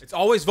agents. It's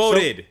always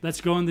voted. So let's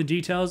go into the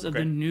details of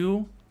the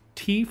new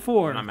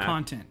T4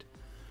 content.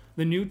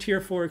 The new Tier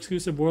 4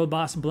 exclusive World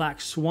Boss Black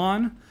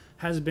Swan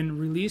has been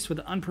released with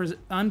the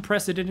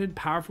unprecedented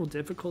powerful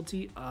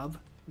difficulty of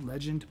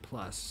Legend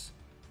Plus.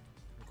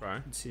 Okay.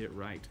 You can see it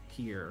right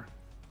here.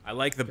 I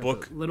like the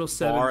book Little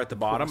bar at the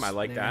bottom. plus I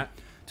like there. that.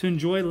 To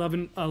enjoy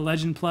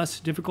Legend Plus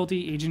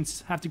difficulty,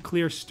 agents have to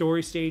clear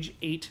Story Stage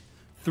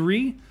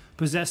 8-3,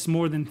 possess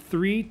more than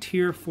 3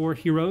 Tier 4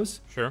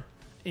 heroes, Sure.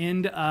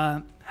 and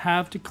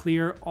have to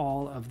clear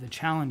all of the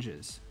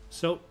challenges.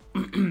 So,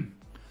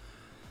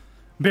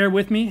 bear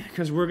with me,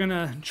 because we're going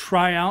to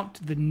try out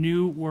the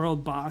new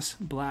World Boss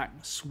Black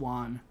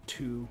Swan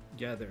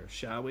together,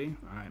 shall we?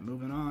 All right,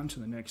 moving on to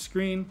the next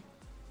screen.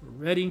 We're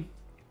ready.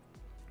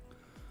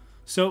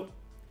 So,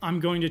 I'm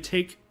going to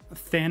take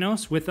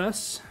Thanos with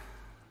us.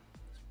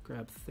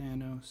 Grab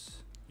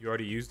Thanos. You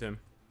already used him.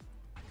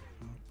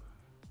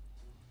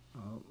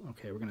 Oh,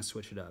 okay, we're going to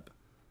switch it up.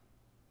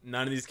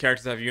 None of these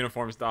characters have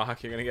uniforms,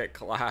 Doc. You're gonna get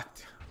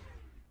clapped.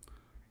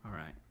 All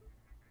right.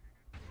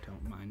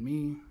 Don't mind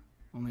me.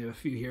 Only have a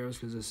few heroes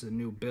because this is a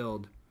new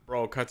build.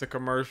 Bro, cut to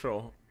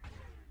commercial.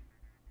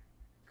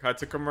 Cut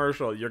to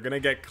commercial. You're gonna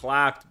get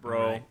clapped,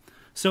 bro. Right.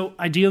 So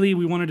ideally,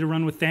 we wanted to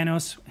run with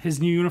Thanos, his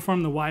new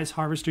uniform, the Wise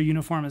Harvester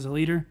uniform as a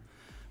leader,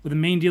 with a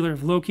main dealer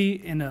of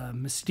Loki and a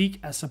Mystique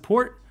as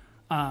support.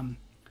 And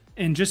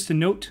just to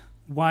note,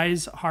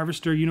 Wise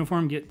Harvester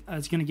uniform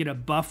is going to get a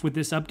buff with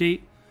this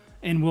update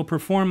and will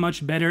perform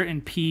much better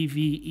in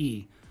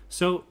PvE.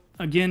 So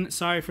again,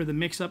 sorry for the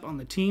mix-up on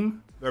the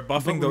team. They're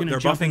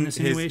buffing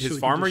his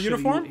farmer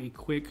uniform? A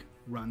quick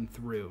run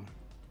through.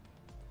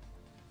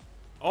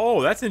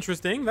 Oh, that's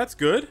interesting. That's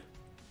good.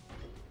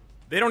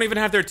 They don't even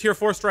have their tier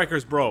 4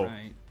 strikers, bro.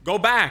 Right. Go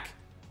back.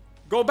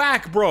 Go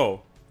back,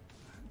 bro.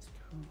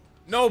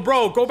 No,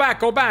 bro. Go back.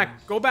 Go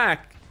back. Go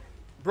back.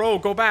 Bro,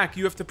 go back.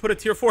 You have to put a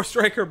tier 4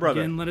 striker,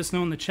 brother. Again, let us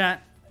know in the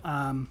chat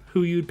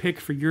who you'd pick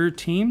for your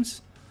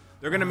teams.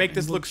 They're going to make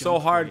this we'll look so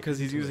jump hard right because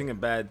he's using a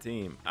bad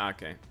team.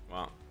 Okay,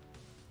 well.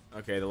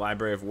 Okay, the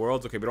Library of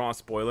Worlds. Okay, we don't want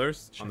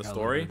spoilers on the Check out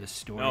story. the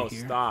story No, here.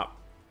 stop.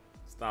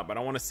 Stop. I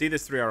don't want to see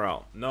this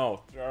 3RL.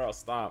 No, 3RL,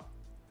 stop.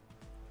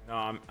 No,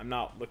 I'm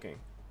not looking.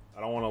 I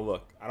don't want to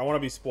look. I don't want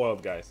to be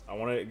spoiled, guys. I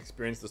want to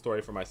experience the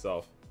story for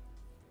myself.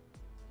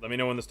 Let me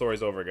know when the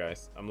story's over,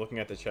 guys. I'm looking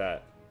at the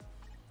chat.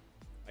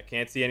 I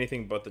can't see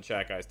anything but the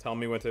chat, guys. Tell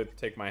me when to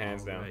take my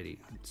hands down. Alrighty.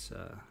 It's,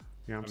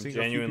 Yeah, I'm seeing a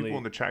few genuinely- people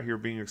in the chat here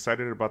being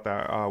excited about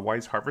that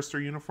Wise Harvester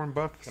uniform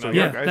buff. So I-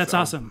 yeah, guys, that's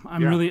awesome.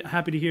 I'm yeah. really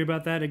happy to hear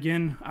about that.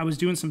 Again, I was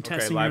doing some Okay,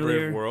 testing Library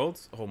earlier of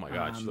Worlds. Oh my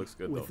god, she looks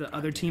good with though. the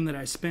other team that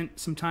I spent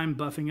some time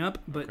buffing up,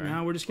 but Okay.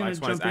 now we're just going Black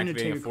to Swan's jump in and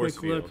activating take a a force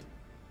quick look. field.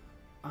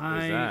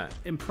 I that?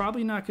 am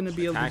probably not going to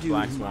be able to Attack do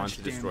Black Swan much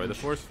to destroy the damage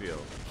force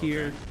field.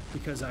 here Okay.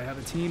 because I have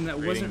a team that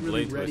Creating wasn't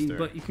really Blade ready, Twister.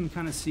 but you can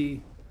kind of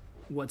see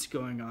what's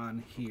going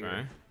on here.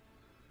 Okay.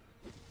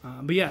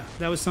 But yeah,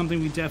 that was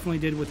something we definitely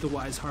did with the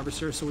Wise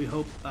Harvester, so we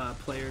hope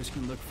players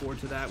can look forward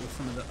to that with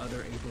some of the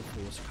other April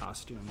Fool's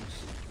costumes.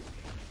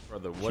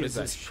 Brother, what is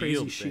that this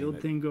crazy shield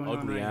thing going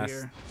on right ass.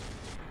 here?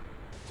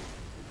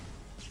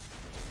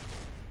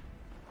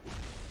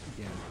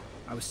 Again,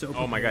 I was so.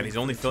 Oh my God, he's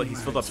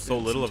filled up so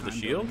little of the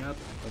shield. Up,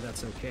 but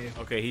that's okay.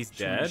 Okay, he's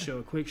dead. Show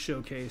a quick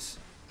showcase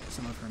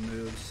some of her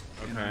moves.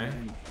 Okay.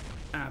 And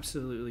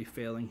absolutely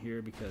failing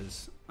here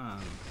because.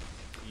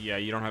 Yeah,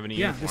 you don't have any.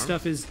 Yeah, uniforms. this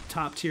stuff is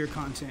top tier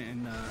content,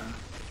 and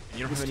you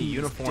don't have any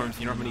uniforms.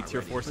 You don't have any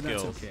tier 4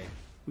 skills. That's okay.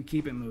 We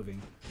keep it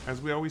moving.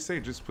 As we always say,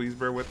 just please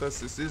bear with us.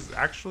 This is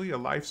actually a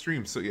live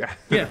stream, so yeah.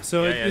 Yeah,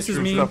 so this is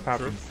me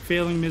happens.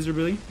 failing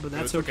miserably, but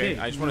that's okay.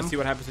 I just want to see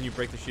what happens when you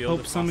break the shield.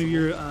 Hope some of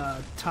your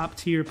top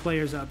tier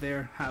players out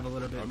there have a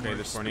little bit more. Okay,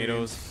 the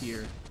tornadoes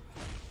here.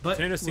 But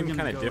tornadoes seem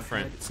kind of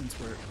different since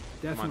we're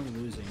definitely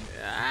losing.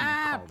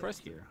 Press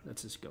here.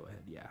 Let's just go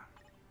ahead. Yeah.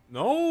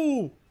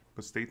 No.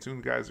 But stay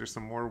tuned, guys. There's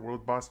some more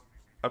World Boss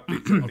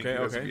updates.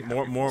 Okay.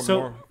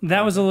 More.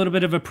 That was a little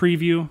bit of a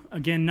preview.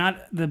 Again,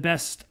 not the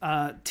best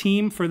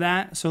team for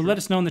that. So let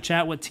us know in the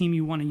chat what team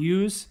you want to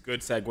use.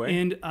 Good segue.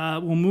 And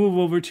we'll move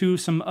over to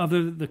some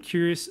other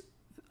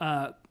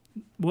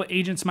what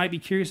agents might be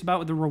curious about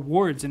with the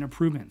rewards and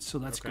improvements. So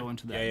let's go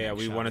into that. Yeah.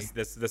 We want to.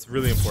 That's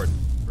really important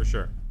for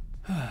sure.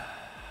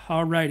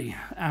 Alrighty.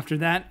 After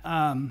that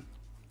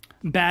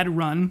bad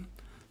run.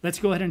 Let's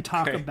go ahead and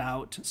talk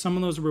about some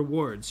of those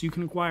rewards. You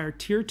can acquire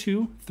Tier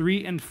 2,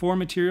 3, and 4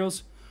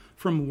 materials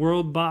from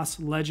World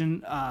Boss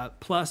Legend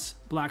plus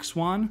Black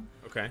Swan.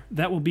 Okay.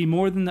 That will be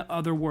more than the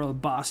other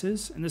world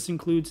bosses, and this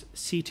includes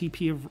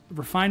CTP of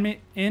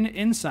Refinement and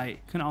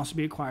Insight can also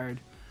be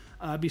acquired,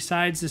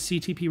 besides the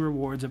CTP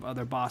rewards of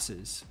other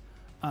bosses.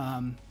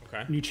 When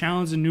you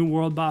challenge the new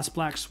world boss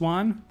Black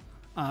Swan,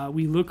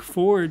 we look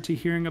forward to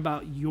hearing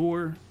about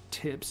your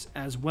tips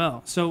as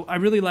well. So I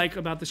really like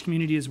about this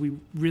community is we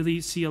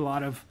really see a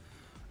lot of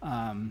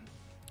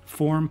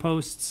forum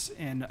posts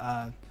and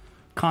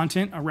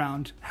content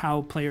around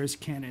how players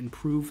can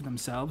improve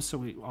themselves. So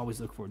we always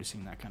look forward to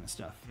seeing that kind of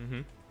stuff.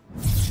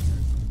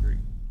 Great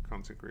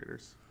content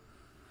creators.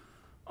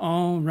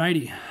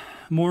 Alrighty.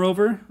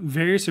 Moreover,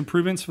 various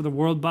improvements for the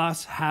world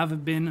boss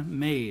have been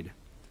made.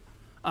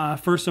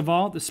 First of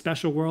all, the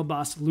special world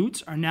boss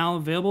loots are now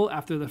available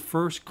after the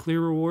first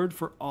clear reward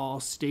for all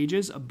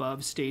stages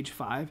above stage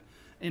 5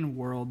 in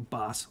World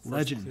Boss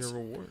Legends.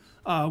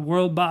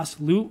 World Boss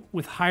loot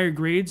with higher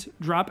grades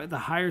drop at the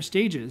higher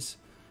stages,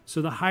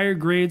 so the higher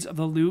grades of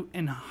the loot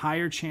and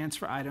higher chance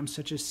for items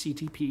such as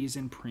CTPs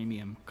and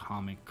premium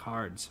comic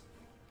cards.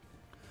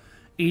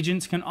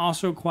 Agents can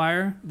also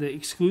acquire the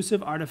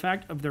exclusive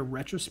artifact of their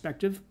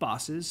retrospective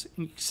bosses,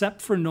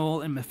 except for Null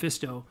and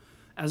Mephisto,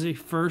 as a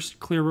first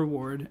clear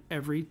reward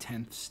every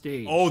 10th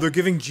stage. Oh, they're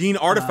giving Gene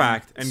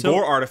artifact and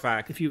Gore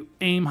artifact. If you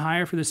aim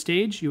higher for the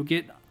stage, you'll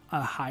get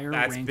a higher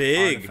ranked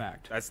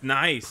artifact. That's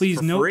nice.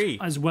 Please note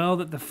as well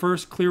that the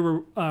first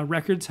clear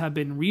records have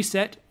been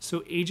reset,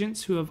 so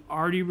agents who have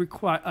already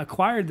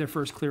acquired their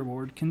first clear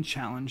reward can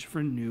challenge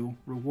for new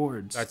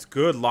rewards. That's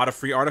good. A lot of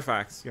free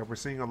artifacts. Yeah, we're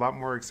seeing a lot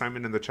more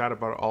excitement in the chat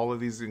about all of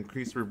these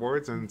increased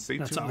rewards, and stay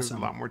tuned. Awesome. There's a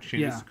lot more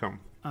changes to come.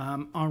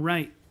 All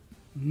right.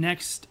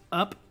 Next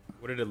up,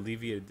 what did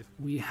alleviate?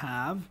 We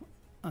have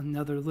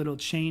another little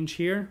change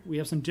here. We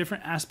have some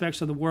different aspects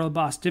of the world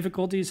boss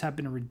difficulties have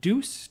been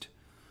reduced.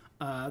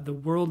 The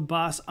world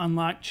boss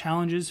unlock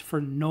challenges for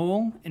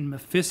Null and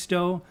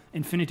Mephisto,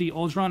 Infinity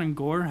Ultron, and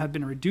Gore have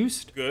been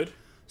reduced. Good.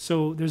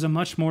 So there's a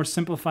much more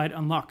simplified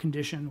unlock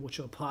condition which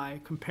will apply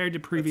compared to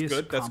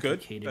previous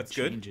complicated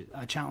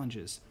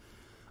challenges.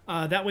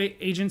 That way,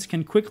 agents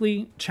can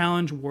quickly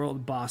challenge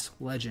World Boss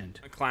Legend.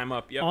 Climb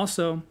up, yep.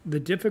 Also,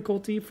 the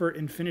difficulty for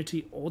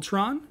Infinity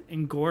Ultron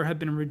and Gore have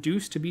been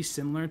reduced to be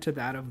similar to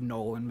that of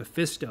Null and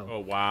Mephisto. Oh,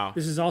 wow.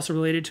 This is also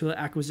related to the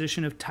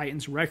acquisition of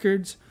Titan's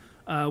records,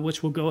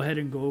 which we'll go ahead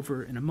and go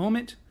over in a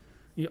moment.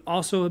 There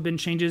also have been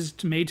changes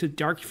made to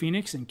Dark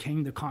Phoenix and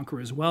King the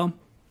Conqueror as well.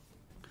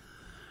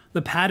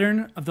 The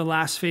pattern of the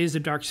last phase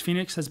of Dark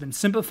Phoenix has been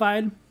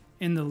simplified.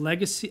 In the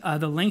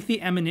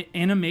lengthy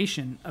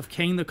animation of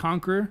King the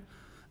Conqueror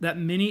that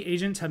many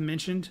agents have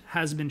mentioned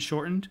has been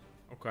shortened.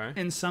 Okay.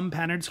 And some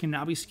patterns can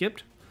now be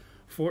skipped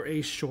for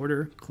a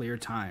shorter clear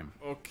time.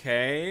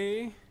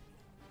 Okay.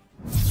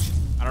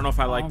 I don't know if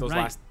I like those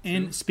last two.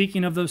 And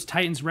speaking of those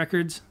Titans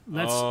records,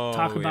 let's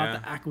talk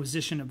about the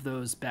acquisition of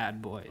those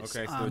bad boys.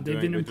 Okay, so they've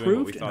been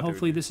improved, and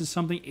hopefully this is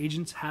something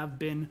agents have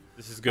been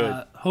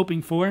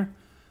hoping for.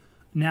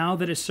 Now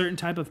that a certain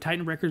type of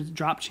Titan records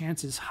drop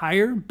chance is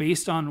higher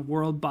based on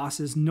world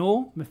bosses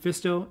Null,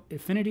 Mephisto,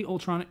 Infinity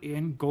Ultron,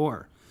 and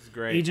Gore.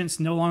 Great. Agents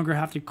no longer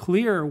have to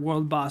clear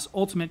World Boss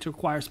Ultimate to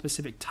acquire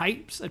specific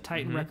types of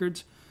Titan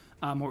records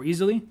more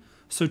easily.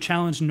 So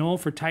challenge Null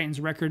for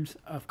Titan's records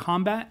of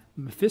combat,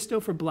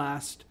 Mephisto for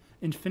blast,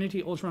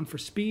 Infinity Ultron for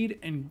speed,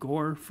 and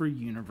Gore for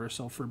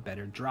universal for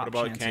better drop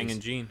chances. What about Kang and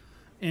Jean?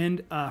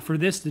 And for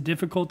this, the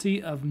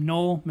difficulty of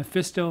Null,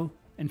 Mephisto,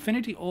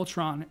 Infinity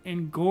Ultron,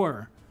 and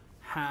Gore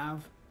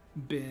have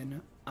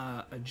been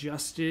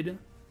adjusted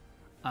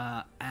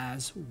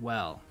as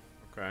well.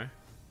 Okay.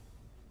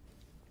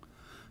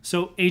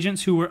 So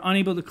agents who were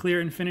unable to clear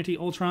Infinity,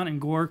 Ultron,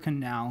 and Gore can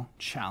now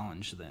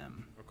challenge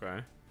them.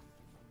 Okay.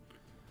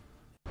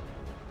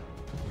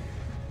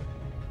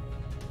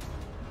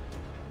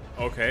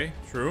 Okay,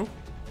 true.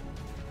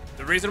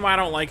 The reason why I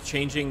don't like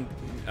changing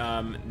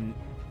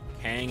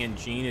Kang and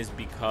Jean is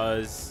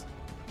because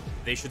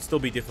they should still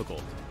be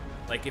difficult.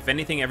 Like, if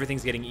anything,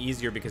 everything's getting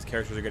easier because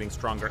characters are getting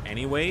stronger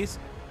anyways,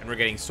 and we're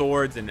getting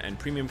swords and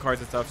premium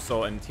cards and stuff,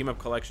 so, and team-up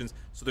collections,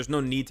 so there's no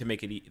need to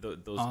make it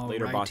those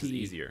later bosses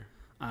easier.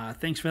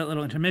 Thanks for that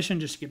little intermission.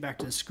 Just to get back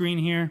to the screen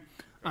here.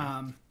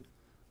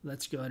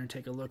 Let's go ahead and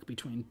take a look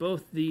between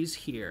both these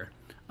here.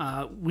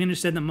 We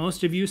understand that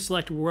most of you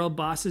select world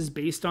bosses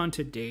based on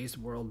today's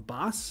world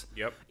boss.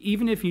 Yep.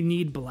 Even if you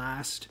need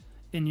Blast,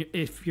 and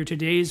if your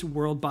today's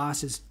world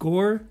boss is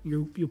Gore,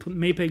 you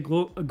may play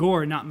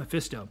Gore, not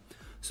Mephisto.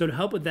 So to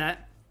help with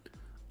that...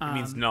 it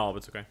means null, but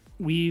it's okay.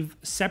 We've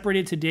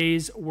separated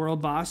today's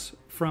world boss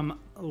from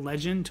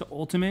Legend to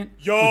Ultimate.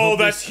 Yo,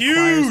 that's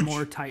huge!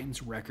 More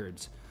Titans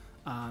records.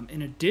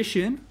 In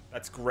addition,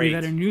 that's great. We've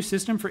had a new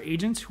system for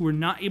agents who were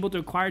not able to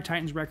acquire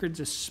Titans records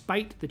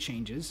despite the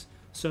changes.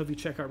 So if you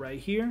check out right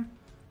here,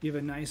 you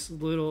have a nice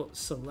little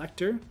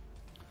selector.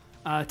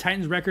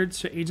 Titans records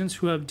to agents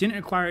who didn't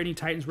acquire any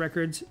Titans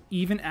records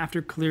even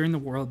after clearing the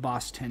world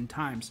boss 10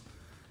 times.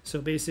 So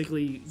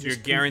basically, you're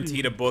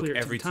guaranteed a book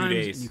every 2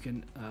 days. You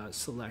can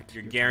select.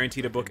 You're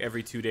guaranteed a book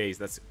every 2 days.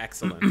 That's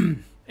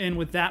excellent. And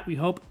with that, we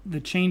hope the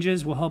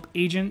changes will help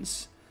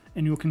agents,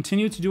 and we'll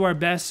continue to do our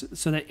best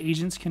so that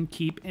agents can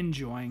keep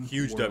enjoying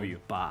Huge World W.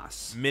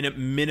 Boss.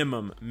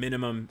 Minimum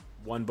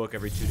 1 book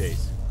every 2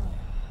 days.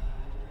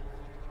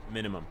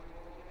 Minimum.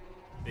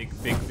 Big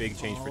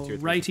change for tier 3.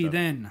 Righty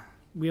then.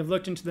 We have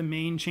looked into the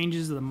main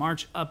changes of the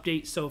March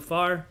update so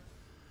far.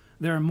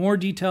 There are more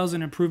details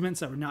and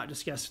improvements that were not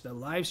discussed in the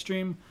live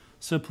stream,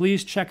 so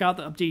please check out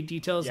the update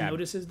details and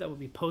notices that will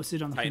be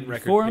posted on the Titan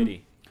community forum.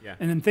 Yeah.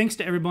 And then thanks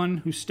to everyone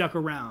who stuck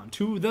around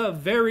to the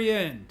very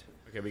end.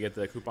 Okay, we get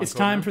the coupon code. It's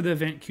time for the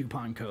event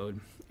coupon code.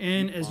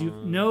 And as you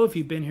know, if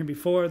you've been here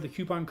before, the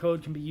coupon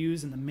code can be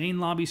used in the main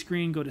lobby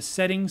screen. Go to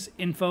Settings,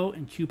 Info,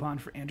 and Coupon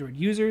for Android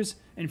users.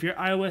 And if you're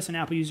an iOS and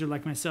Apple user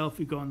like myself,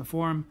 you go on the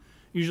forum.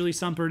 Usually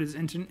Sunbird is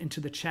entered into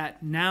the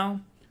chat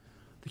now.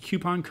 The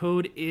coupon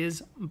code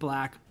is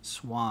Black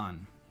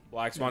Swan.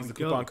 Black Swan's the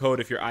coupon code.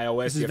 If you're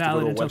iOS, you have to go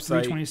to a valid until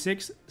website.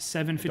 3/26,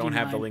 7:59. Don't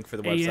have the link for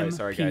the website.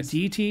 Sorry, guys.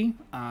 PDT,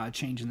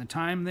 changing the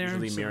time there.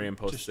 Usually Miriam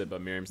posts it,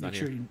 but Miriam's not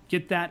here. Make sure you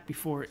get that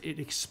before it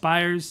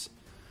expires.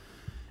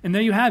 And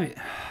there you have it.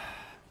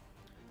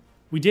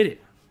 We did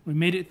it. We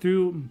made it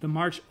through the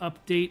March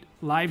update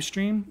live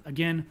stream.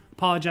 Again,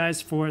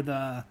 apologize for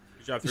the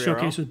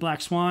showcase with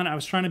Black Swan. I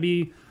was trying to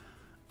be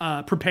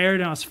prepared,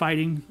 and I was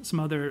fighting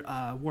some other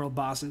world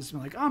bosses. I'm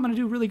like, I'm going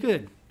to do really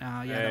good.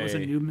 That was a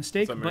new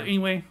mistake. But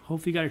anyway,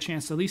 hopefully you got a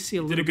chance to at least see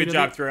a little bit of it. Did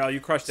a good job, 3RL. You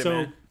crushed it,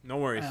 man. No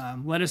worries.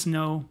 Let us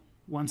know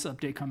once the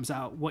update comes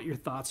out what your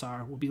thoughts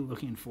are. We'll be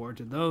looking forward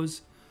to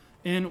those.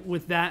 And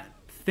with that,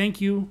 thank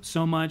you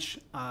so much.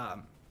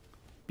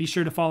 Be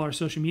sure to follow our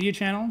social media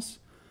channels,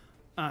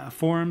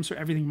 forums for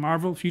everything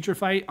Marvel, Future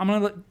Fight. I'm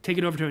going to take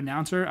it over to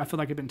announcer. I feel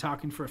like I've been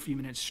talking for a few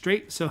minutes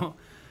straight, so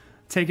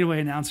take it away,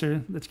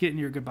 announcer. Let's get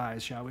into your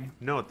goodbyes, shall we?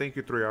 No, thank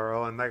you,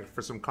 3RL. And like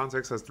for some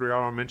context, as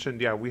 3RL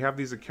mentioned, we have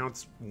these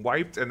accounts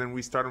wiped, and then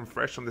we start them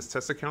fresh on this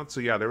test account. So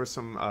there was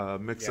some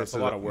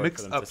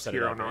mix-ups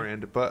here on our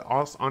end. But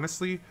also,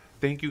 honestly,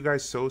 thank you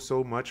guys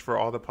so much for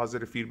all the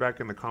positive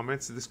feedback in the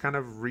comments. This kind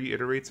of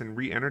reiterates and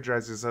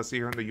re-energizes us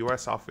here in the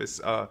U.S.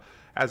 office.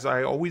 As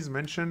I always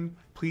mention,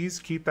 please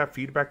keep that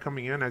feedback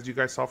coming in. As you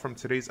guys saw from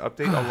today's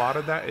update, a lot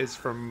of that is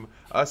from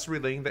us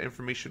relaying the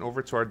information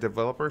over to our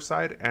developer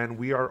side, and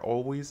we are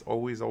always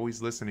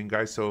listening,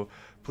 guys. So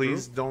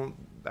please don't,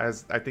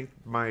 as I think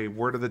my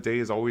word of the day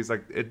is always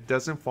like, it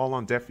doesn't fall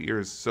on deaf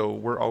ears. So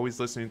we're always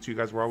listening to you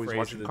guys. We're always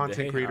watching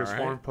content creators,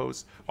 forum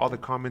posts, all the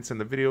comments in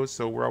the videos.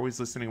 So we're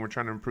always listening. We're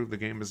trying to improve the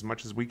game as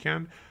much as we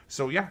can.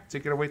 So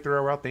take it away,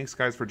 3RL. Thanks,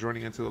 guys, for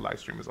joining into the live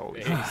stream as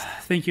always.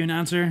 Thank you,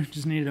 announcer.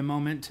 Just needed a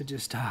moment to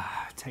just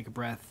take a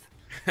breath.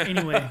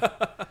 Anyway,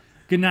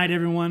 good night,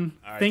 everyone.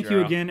 Right, thank you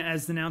again,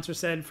 as the announcer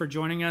said, for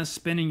joining us,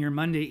 spending your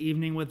Monday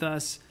evening with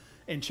us,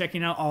 and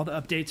checking out all the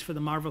updates for the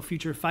Marvel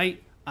Future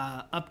Fight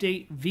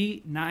update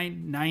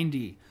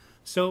V990.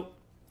 So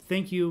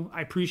thank you.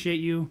 I appreciate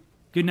you.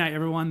 Good night,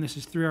 everyone. This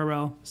is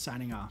 3RL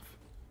signing off.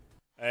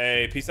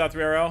 Hey, peace out,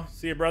 3RL.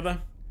 See you,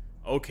 brother.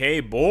 Okay,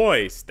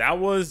 boys. That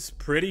was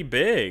pretty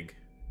big.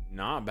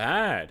 Not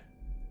bad.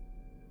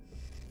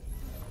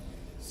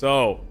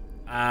 So,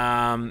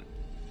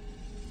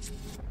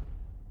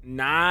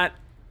 not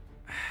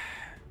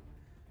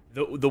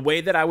the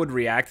way that I would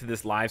react to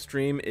this live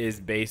stream is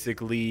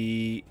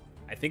basically,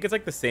 I think it's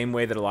like the same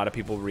way that a lot of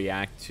people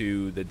react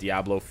to the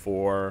Diablo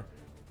 4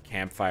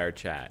 campfire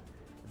chat.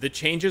 The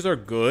changes are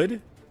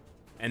good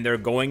and they're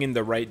going in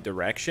the right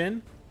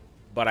direction,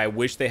 but I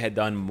wish they had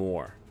done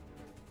more.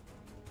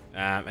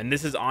 And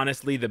this is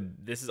honestly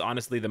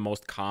the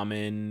most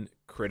common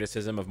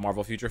criticism of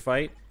Marvel Future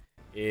Fight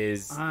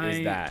is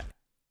that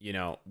you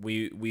know,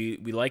 we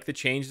like the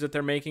changes that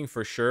they're making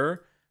for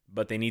sure,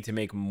 but they need to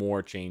make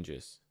more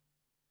changes.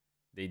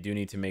 They do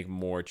need to make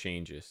more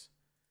changes.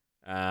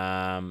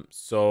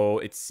 So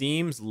it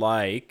seems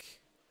like,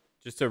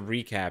 just to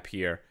recap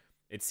here,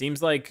 it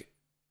seems like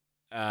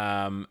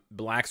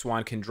Black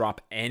Swan can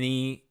drop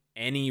any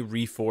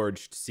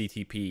reforged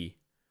CTP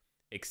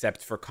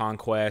except for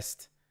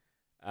Conquest,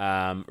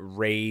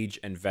 Rage,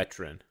 and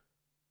Veteran.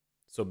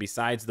 So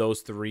besides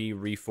those 3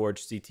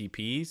 reforged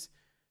CTPs,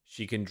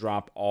 she can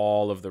drop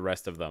all of the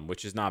rest of them,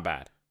 which is not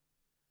bad,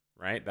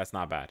 right? That's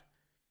not bad.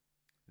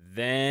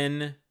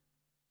 Then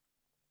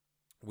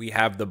we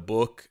have the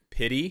book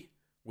Pity,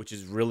 which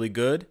is really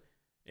good.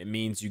 It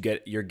means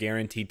you're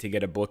guaranteed to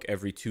get a book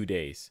every 2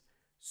 days.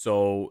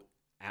 So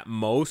at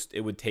most,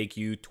 it would take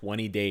you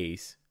 20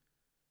 days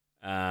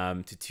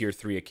to tier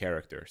 3 a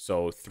character.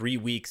 So 3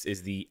 weeks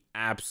is the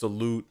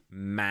absolute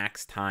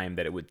max time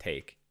that it would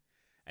take.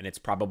 And it's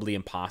probably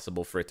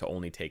impossible for it to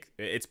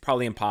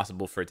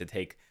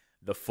take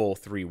the full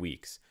 3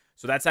 weeks.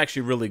 So that's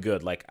actually really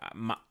good. Like,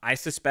 I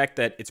suspect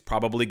that it's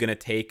probably going to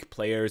take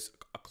players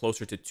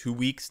closer to 2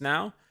 weeks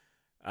now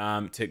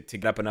to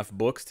get up enough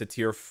books to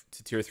tier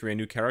 3 a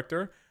new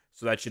character.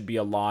 So that should be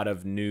a lot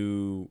of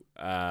new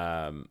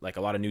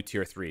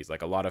tier 3s.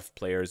 Like, a lot of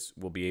players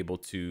will be able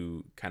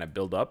to kind of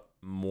build up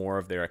more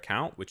of their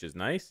account, which is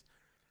nice.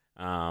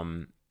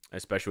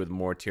 Especially with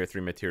more tier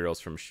 3 materials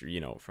from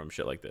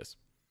shit like this.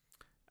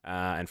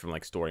 And from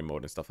like story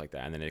mode and stuff like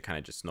that. And then it kind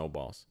of just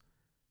snowballs.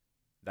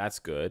 That's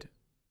good.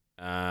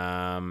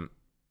 However,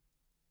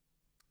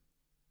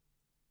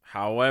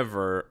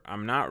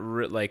 I'm not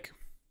like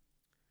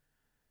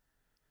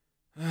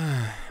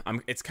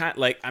it's kind of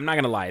like, I'm not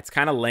gonna lie, it's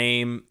kind of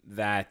lame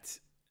that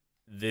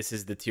this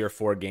is the tier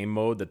 4 game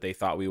mode that they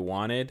thought we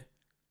wanted.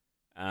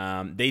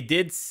 They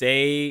did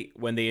say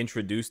when they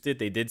introduced it,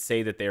 they did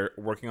say that they're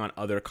working on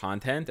other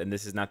content and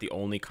this is not the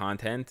only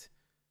content.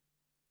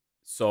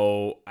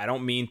 So I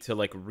don't mean to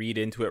like read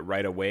into it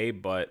right away,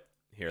 but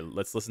here,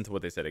 let's listen to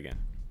what they said again.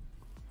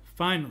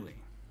 Finally,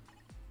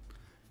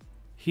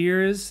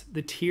 here's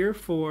the tier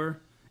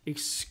 4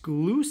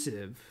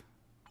 exclusive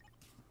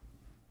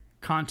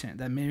content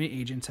that many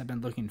agents have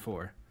been looking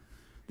for.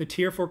 The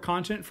tier 4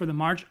 content for the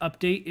March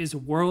update is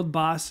World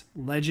Boss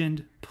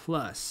Legend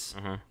Plus.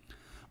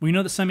 We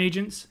know that some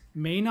agents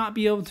may not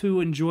be able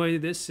to enjoy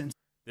this since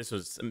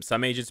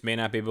some agents may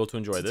not be able to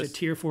enjoy this. It's a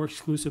tier 4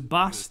 exclusive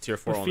boss. Tier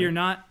 4 only. Fear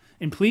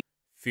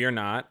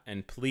not,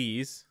 and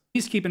please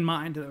keep in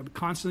mind that they're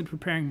constantly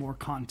preparing more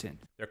content.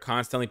 They're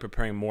constantly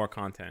preparing more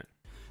content.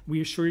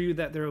 We assure you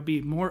that there will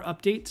be more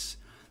updates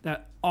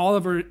that all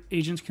of our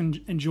agents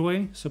can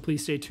enjoy, so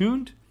please stay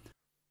tuned.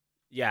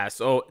 Yeah,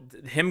 so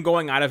him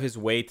going out of his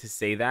way to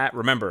say that,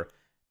 remember,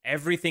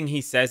 everything he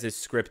says is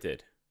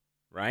scripted,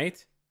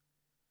 right?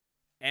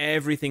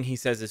 Everything he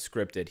says is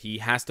scripted. He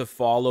has to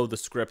follow the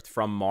script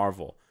from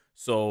Marvel.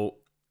 So,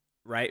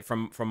 right,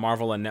 from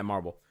Marvel and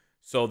Netmarble.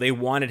 So they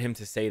wanted him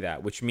to say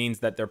that, which means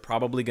that they're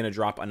probably going to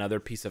drop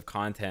another piece of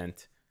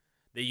content.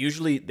 They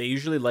usually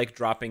like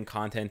dropping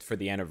content for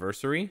the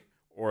anniversary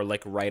or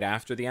like right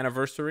after the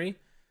anniversary.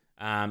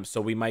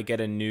 So we might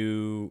get a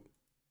new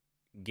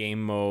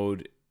game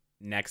mode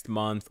next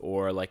month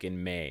or like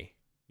in May,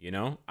 you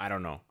know? I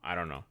don't know.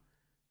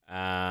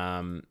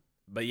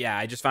 But yeah,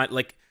 I just find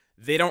like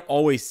they don't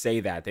always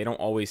say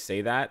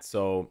that.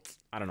 So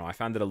I don't know. I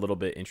found it a little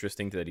bit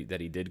interesting that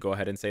he did go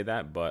ahead and say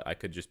that, but I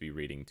could just be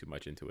reading too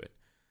much into it.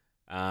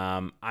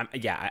 I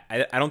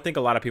don't think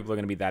a lot of people are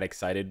going to be that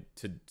excited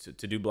to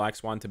do Black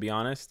Swan, to be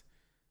honest.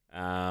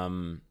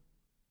 It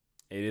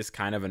is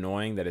kind of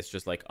annoying that it's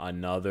just like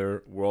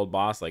another world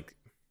boss. Like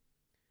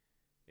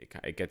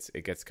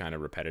it gets kind of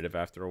repetitive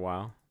after a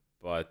while,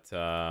 but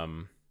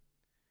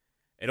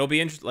it'll be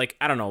interesting. Like,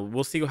 I don't know.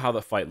 We'll see how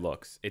the fight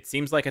looks. It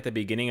seems like at the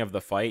beginning of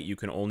the fight, you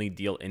can only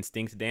deal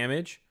instinct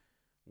damage,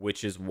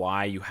 which is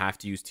why you have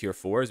to use tier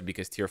 4s,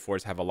 because tier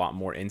 4s have a lot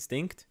more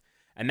instinct.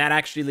 And that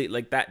actually,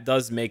 like, that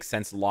does make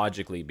sense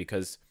logically,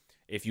 because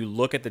if you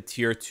look at the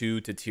tier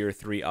 2 to tier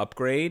 3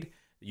 upgrade,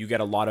 you get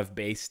a lot of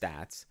base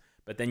stats.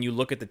 But then you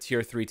look at the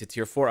tier 3 to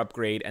tier 4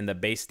 upgrade, and the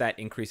base stat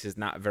increase is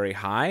not very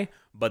high,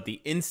 but the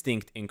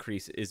instinct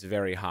increase is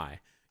very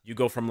high. You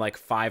go from like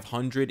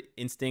 500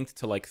 instinct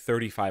to like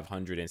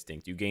 3,500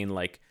 instinct. You gain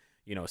like,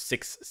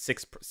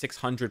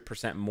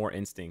 600% more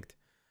instinct.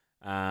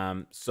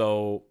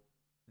 So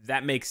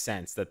that makes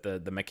sense that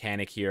the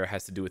mechanic here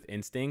has to do with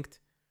instinct.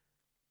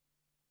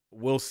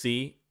 We'll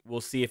see.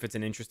 We'll see if it's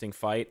an interesting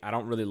fight. I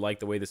don't really like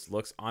the way this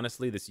looks.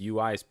 Honestly, this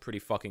UI is pretty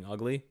fucking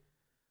ugly.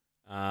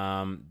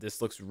 This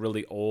looks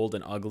really old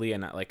and ugly,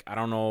 and I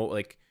don't know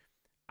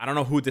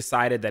who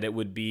decided that it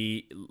would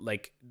be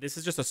like, this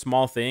is just a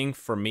small thing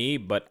for me,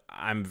 but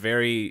I'm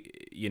very,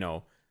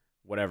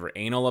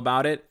 anal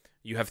about it.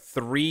 You have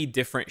 3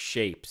 different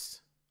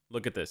shapes.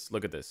 Look at this.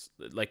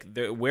 Like,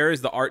 where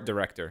is the art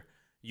director?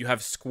 You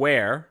have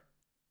square,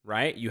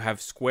 right? You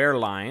have square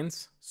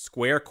lines,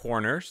 square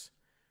corners.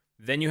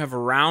 Then you have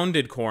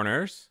rounded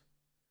corners.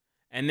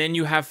 And then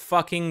you have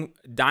fucking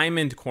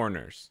diamond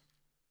corners.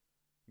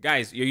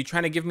 Guys, are you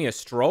trying to give me a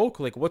stroke?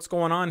 Like, what's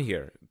going on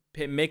here?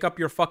 Make up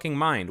your fucking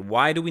mind.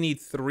 Why do we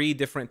need 3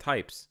 different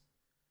types?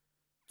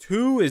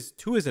 Two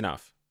is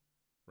enough,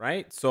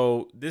 right?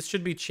 So this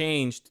should be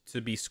changed to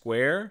be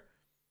square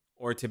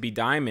or to be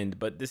diamond,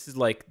 but this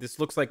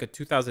looks like a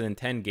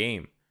 2010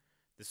 game.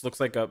 This looks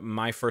like a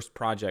my first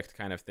project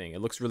kind of thing.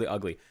 It looks really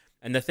ugly.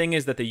 And the thing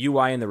is that the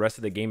UI in the rest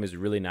of the game is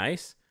really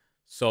nice,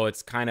 so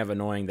it's kind of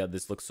annoying that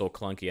this looks so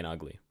clunky and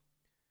ugly.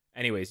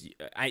 Anyways,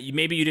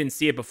 maybe you didn't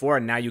see it before,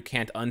 and now you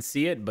can't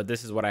unsee it, but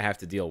this is what I have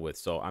to deal with,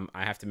 so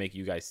I have to make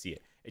you guys see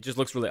it. It just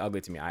looks really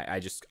ugly to me.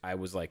 I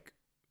was like,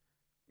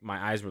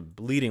 my eyes were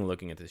bleeding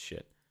looking at this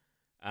shit.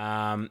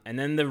 And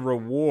then the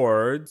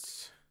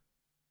rewards.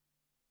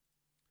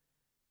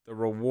 The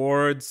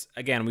rewards,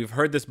 again, we've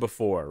heard this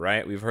before,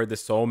 right? We've heard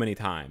this so many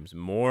times.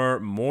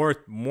 More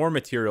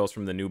materials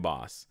from the new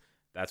boss.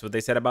 That's what they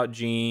said about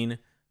Jean.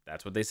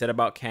 That's what they said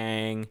about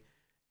Kang.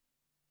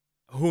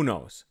 Who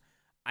knows?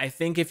 I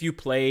think if you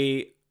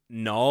play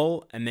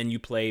Null and then you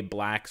play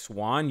Black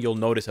Swan, you'll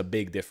notice a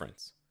big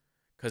difference.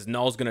 Because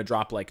Null's going to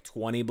drop like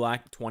 20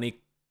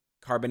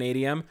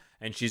 carbonadium,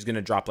 and she's going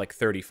to drop like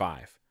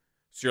 35.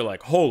 So you're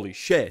like, holy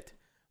shit.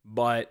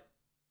 But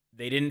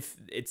they didn't,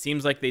 it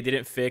seems like they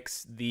didn't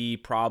fix the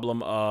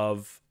problem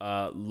of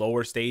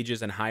lower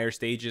stages and higher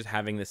stages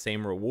having the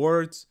same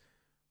rewards,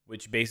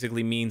 which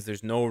basically means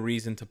there's no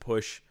reason to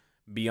push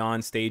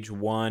beyond stage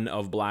 1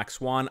 of Black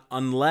Swan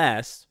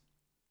unless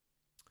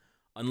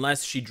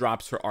she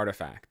drops her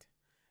artifact.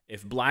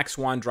 If Black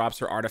Swan drops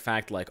her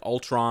artifact like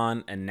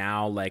Ultron and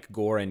now like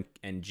Gore and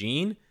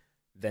Jean,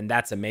 then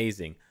that's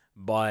amazing.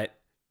 But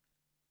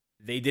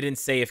they didn't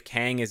say if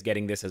Kang is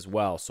getting this as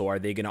well. So are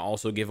they going to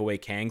also give away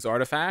Kang's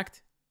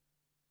artifact?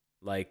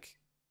 Like,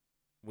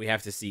 we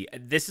have to see.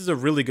 This is a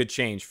really good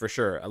change for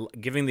sure.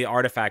 Giving the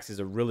artifacts is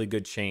a really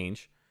good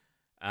change.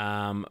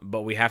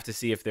 But we have to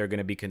see if they're going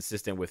to be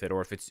consistent with it,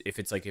 or if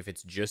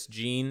it's just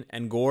Jean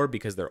and Gore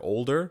because they're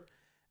older.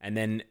 And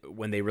then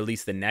when they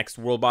release the next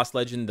World Boss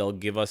Legend, they'll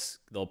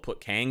put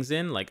Kangs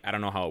in. Like, I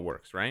don't know how it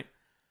works, right?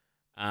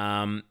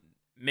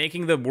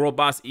 Making the World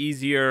Boss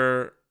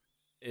easier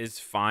is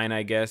fine,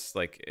 I guess.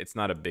 Like, it's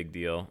not a big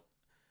deal.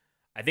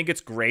 I think it's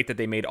great that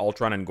they made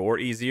Ultron and Gore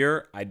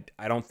easier.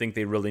 I don't think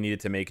they really needed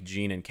to make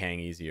Jean and Kang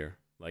easier.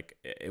 Like,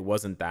 it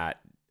wasn't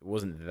that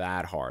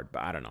hard,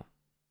 but I don't know.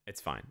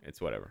 It's fine.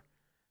 It's whatever.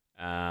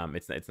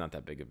 It's not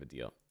that big of a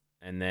deal.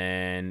 And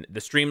then the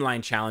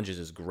streamlined challenges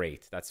is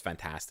great. That's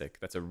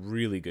fantastic. That's a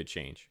really good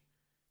change.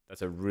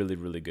 That's a really,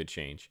 really good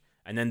change.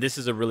 And then this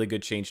is a really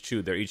good change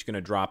too. They're each going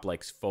to drop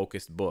like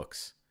focused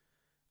books.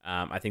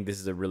 I think this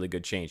is a really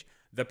good change.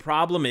 The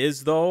problem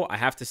is, though, I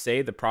have to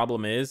say, the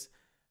problem is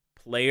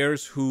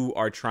players who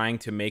are trying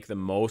to make the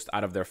most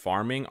out of their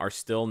farming are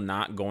still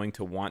not going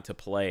to want to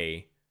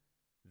play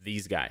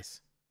these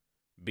guys.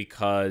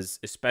 Because,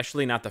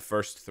 especially not the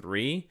first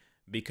 3,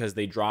 because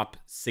they drop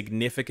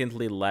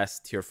significantly less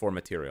tier 4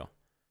 material.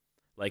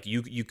 Like,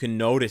 you can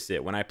notice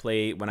it. When I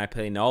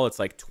play Null, it's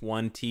like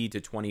 20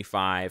 to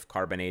 25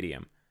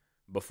 carbonadium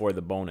before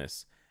the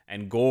bonus.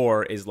 And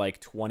Gore is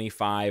like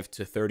 25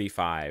 to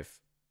 35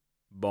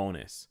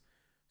 bonus.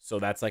 So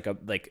that's like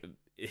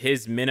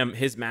his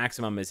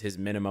maximum is his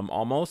minimum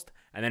almost,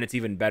 and then it's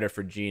even better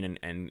for Jean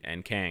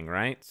and Kang,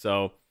 right?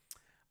 So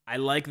I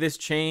like this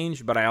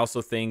change, but I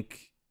also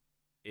think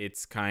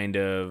it's kind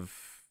of,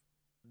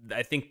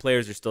 I think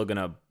players are still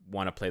gonna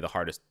want to play the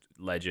hardest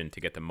legend to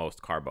get the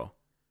most carbo.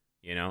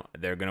 You know,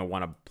 they're gonna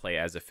want to play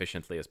as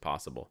efficiently as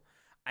possible.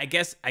 I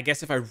guess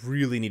if I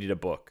really needed a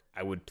book,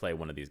 I would play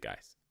one of these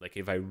guys. Like,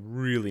 if I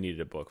really needed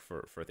a book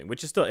for a thing,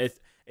 which is still it's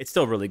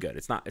still really good.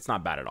 It's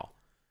not bad at all.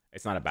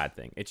 It's not a bad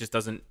thing. It just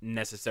doesn't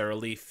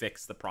necessarily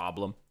fix the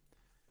problem.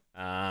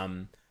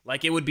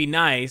 Like, it would be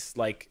nice,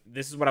 like,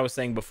 this is what I was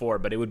saying before,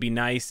 but it would be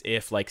nice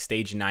if, like,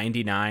 stage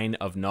 99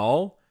 of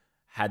Null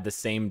had the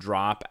same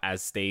drop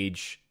as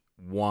stage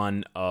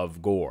 1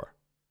 of Gore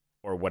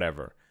or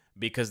whatever.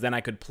 Because then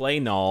I could play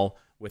Null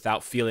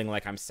without feeling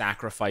like I'm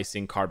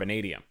sacrificing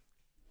carbonadium,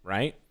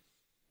 right?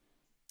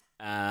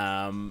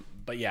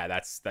 But yeah,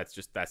 that's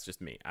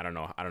just me. I don't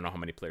know how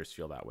many players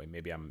feel that way.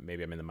 Maybe I'm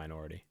in the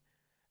minority.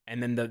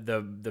 And then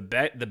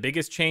the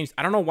biggest change,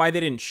 I don't know why they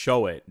didn't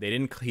show it.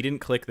 He didn't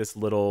click this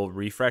little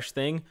refresh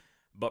thing,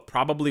 but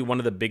probably one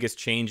of the biggest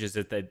changes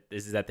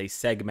is that they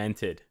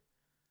segmented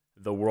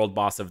the World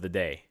Boss of the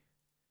Day.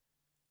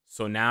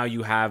 So now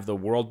you have the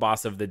World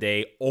Boss of the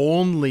Day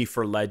only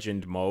for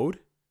Legend mode,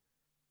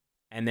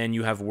 and then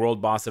you have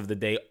World Boss of the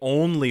Day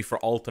only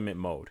for Ultimate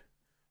mode,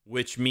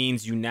 which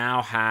means you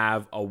now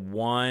have a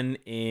 1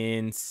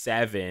 in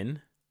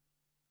 7.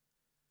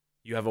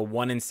 You have a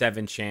 1 in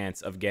 7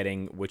 chance of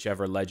getting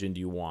whichever legend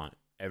you want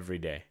every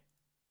day.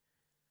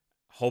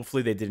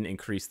 Hopefully they didn't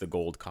increase the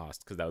gold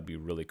cost, because that would be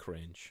really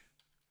cringe.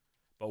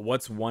 But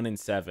what's 1 in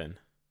 7?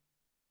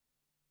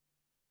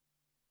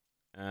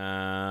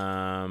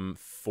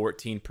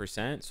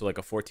 14%. So like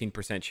a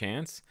 14%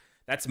 chance.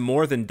 That's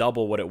more than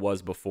double what it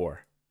was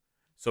before.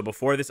 So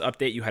before this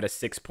update, you had a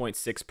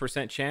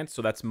 6.6% chance.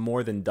 So that's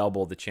more than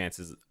double the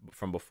chances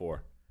from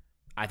before.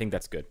 I think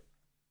that's good.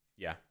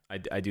 Yeah,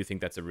 I do think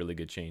that's a really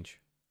good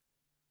change.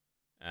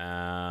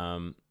 Yeah.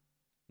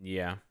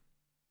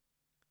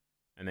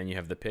 And then you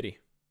have the pity.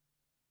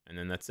 And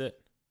then that's it.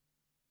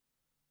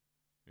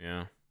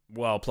 Yeah.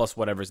 Well, plus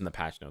whatever's in the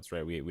patch notes,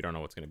 right? We don't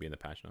know what's going to be in the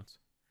patch notes.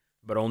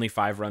 But only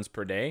 5 runs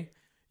per day.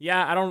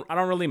 Yeah, I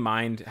don't really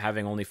mind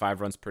having only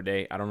 5 runs per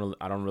day. I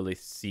don't really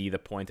see the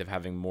point of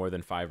having more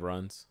than 5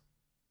 runs.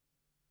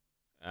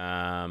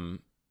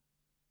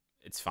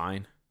 It's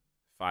fine.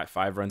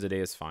 5 runs a day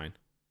is fine.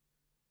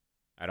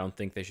 I don't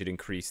think they should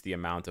increase the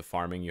amount of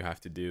farming you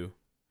have to do.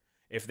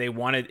 If they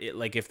wanted it,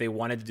 like if they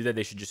wanted to do that,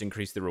 they should just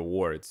increase the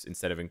rewards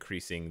instead of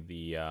increasing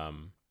the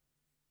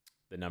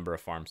number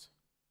of farms.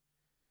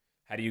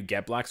 How do you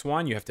get Black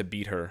Swan? You have to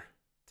beat her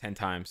 10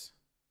 times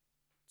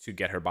to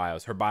get her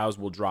bios. Her bios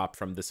will drop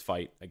from this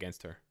fight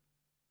against her.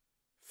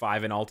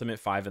 5 in Ultimate,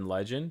 5 in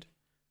Legend.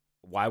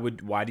 Why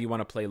do you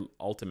want to play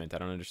Ultimate? I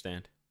don't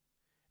understand.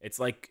 It's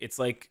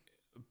like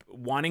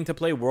wanting to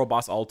play World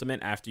Boss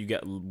Ultimate after you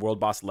get World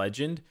Boss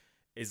Legend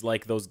is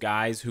like those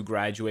guys who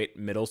graduate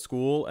middle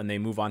school and they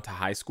move on to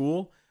high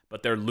school,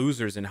 but they're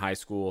losers in high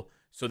school.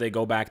 So they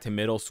go back to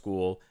middle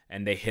school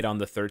and they hit on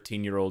the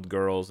 13-year-old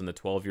girls and the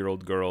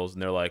 12-year-old girls.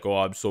 And they're like, oh,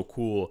 I'm so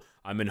cool.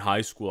 I'm in high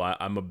school.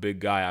 I'm a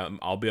big guy.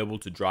 I'll be able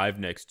to drive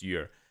next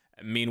year.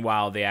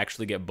 Meanwhile, they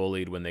actually get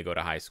bullied when they go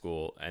to high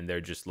school and they're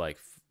just like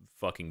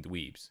fucking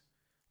dweebs.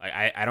 Like,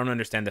 I don't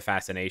understand the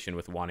fascination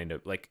with wanting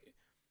to, like,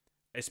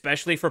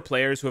 especially for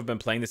players who have been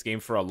playing this game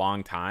for a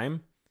long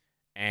time.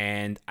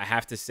 And I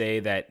have to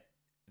say that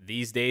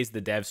these days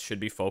the devs should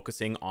be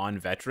focusing on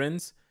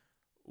veterans.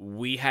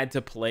 We had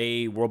to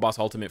play World Boss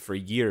Ultimate for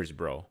years,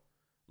 bro.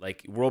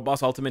 Like, World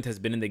Boss Ultimate has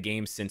been in the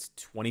game since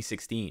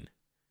 2016.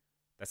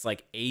 That's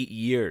like 8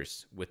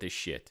 years with this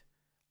shit.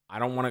 I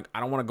don't want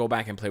to go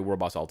back and play World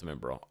Boss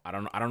Ultimate, bro. I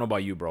don't know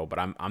about you, bro, but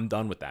I'm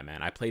done with that,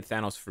 man. I played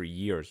Thanos for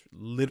years,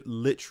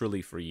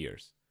 literally for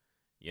years.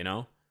 You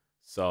know?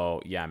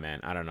 So, yeah,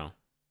 man, I don't know.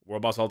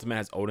 World Boss Ultimate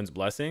has Odin's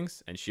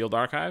Blessings and Shield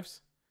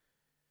Archives.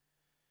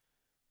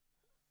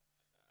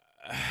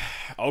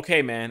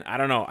 Okay, man. I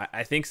don't know.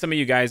 I think some of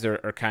you guys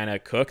are kind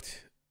of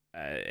cooked.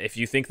 If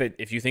you think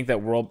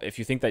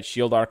that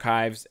Shield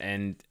Archives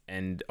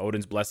and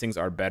Odin's Blessings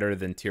are better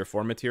than Tier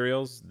 4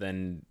 materials,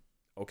 then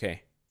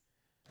okay.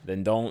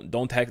 Then don't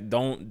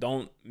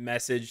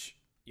message,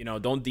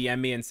 don't DM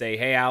me and say,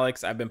 "Hey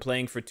Alex, I've been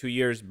playing for 2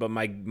 years, but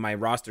my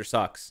roster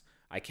sucks.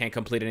 I can't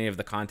complete any of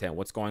the content.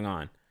 What's going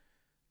on?"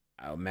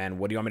 Oh man,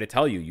 what do you want me to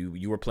tell you?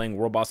 You were playing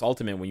World Boss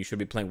Ultimate when you should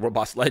be playing World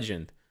Boss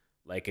Legend.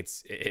 Like,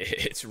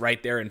 it's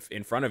right there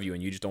in front of you,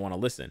 and you just don't want to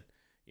listen.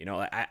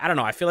 I don't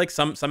know. I feel like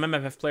some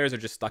MFF players are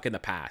just stuck in the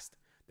past.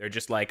 They're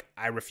just like,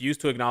 I refuse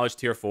to acknowledge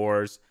Tier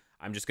 4s.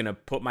 I'm just gonna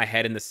put my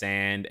head in the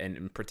sand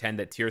and pretend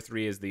that Tier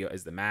 3 is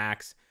the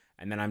max,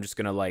 and then I'm just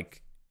gonna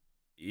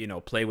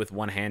play with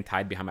one hand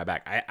tied behind my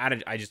back.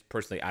 I just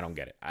personally, I don't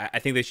get it. I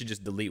think they should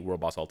just delete World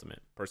Boss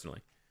Ultimate.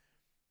 Personally,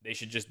 they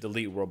should just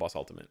delete World Boss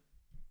Ultimate.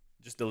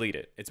 Just delete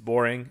it. It's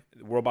boring.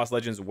 World Boss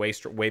Legends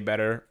way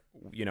better.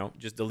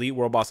 Just delete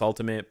World Boss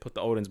Ultimate. Put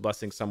the Odin's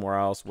Blessing somewhere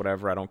else.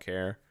 Whatever. I don't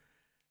care.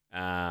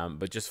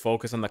 But just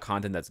focus on the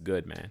content that's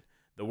good, man.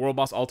 The World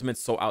Boss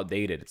Ultimate's so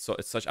outdated. It's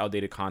such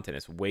outdated content.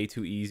 It's way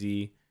too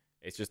easy.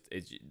 It's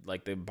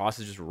like the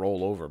bosses just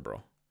roll over,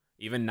 bro.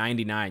 Even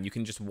 99, you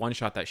can just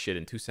one-shot that shit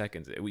in 2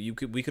 seconds. We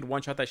could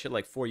one-shot that shit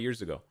like 4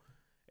 years ago.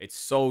 It's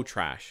so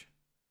trash.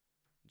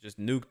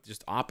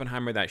 Just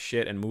Oppenheimer that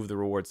shit and move the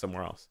reward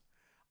somewhere else.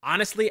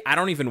 Honestly, I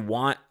don't even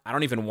want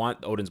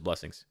Odin's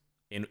Blessings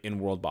in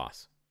World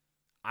Boss.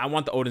 I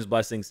want the Odin's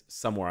Blessings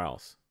somewhere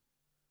else.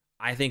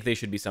 I think they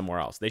should be somewhere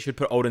else. They should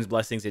put Odin's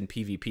Blessings in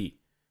PvP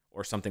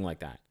or something like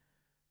that.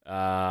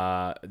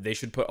 They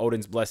should put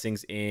Odin's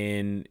Blessings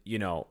in,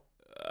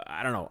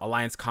 I don't know,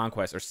 Alliance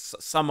Conquest or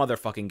some other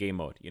fucking game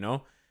mode,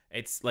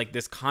 It's like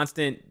this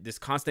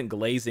constant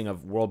glazing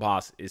of World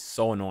Boss is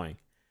so annoying.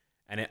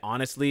 And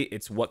honestly,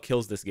 it's what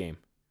kills this game.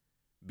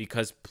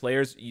 Because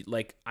players,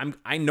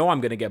 I know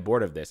I'm gonna get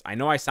bored of this. I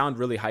know I sound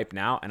really hype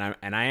now,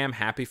 and I am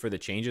happy for the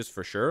changes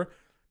for sure,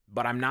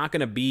 but I'm not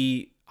gonna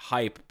be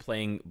hype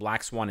playing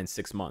Black Swan in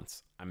 6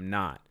 months. I'm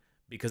not,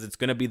 because it's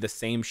gonna be the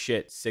same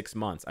shit 6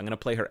 months. I'm gonna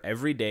play her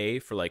every day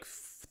for like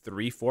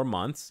 3-4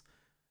 months,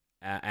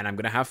 and I'm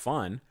gonna have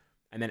fun.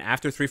 And then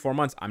after 3-4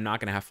 months, I'm not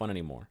gonna have fun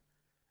anymore.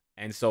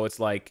 And so it's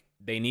like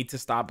they need to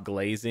stop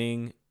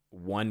glazing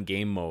one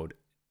game mode,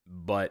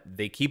 but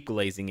they keep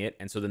glazing it,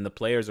 and so then the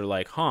players are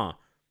like, huh.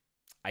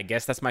 I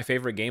guess that's my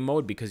favorite game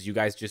mode because you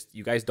guys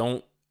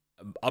don't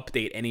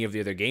update any of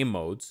the other game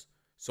modes.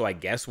 So I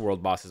guess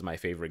World Boss is my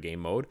favorite game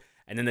mode.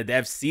 And then the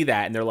devs see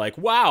that and they're like,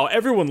 wow,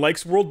 everyone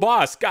likes World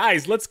Boss.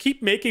 Guys, let's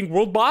keep making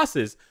World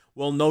Bosses.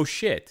 Well, no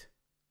shit.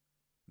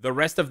 The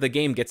rest of the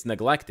game gets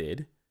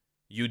neglected.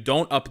 You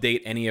don't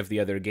update any of the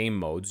other game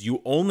modes.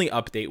 You only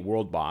update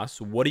World Boss.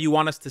 What do you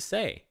want us to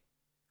say?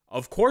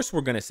 Of course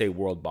we're going to say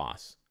World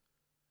Boss.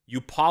 You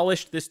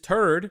polished this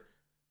turd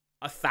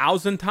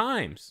 1,000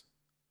 times.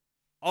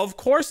 Of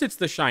course it's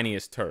the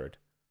shiniest turd.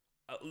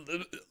 Are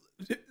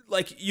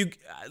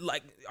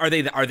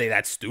they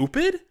that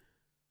stupid?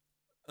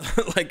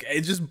 Like,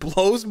 it just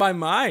blows my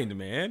mind,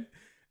 man.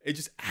 It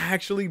just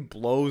actually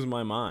blows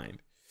my mind.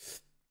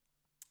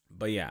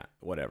 But yeah,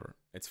 whatever.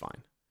 It's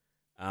fine.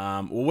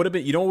 What would have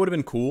been, you know what would have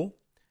been cool?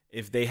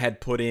 If they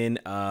had put in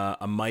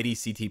a mighty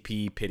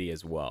CTP pity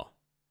as well.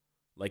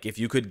 Like, if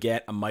you could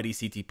get a mighty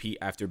CTP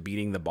after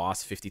beating the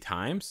boss 50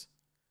 times,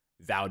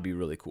 that would be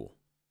really cool.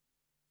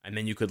 And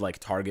then you could, like,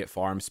 target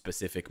farm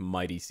specific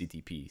mighty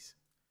CTPs.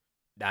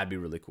 That'd be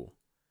really cool.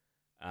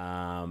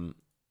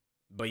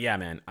 But yeah,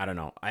 man, I don't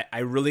know. I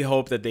really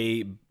hope that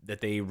they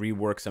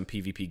rework some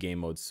PvP game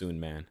modes soon,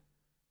 man.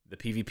 The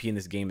PvP in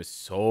this game is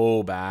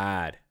so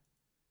bad.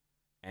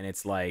 And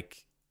it's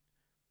like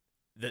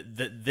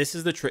this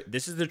is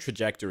the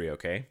trajectory,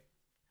 okay?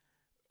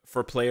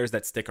 For players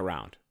that stick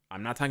around.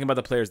 I'm not talking about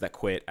the players that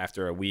quit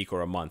after a week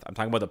or a month. I'm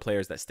talking about the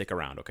players that stick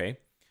around, okay?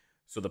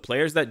 So the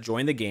players that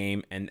join the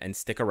game and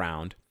stick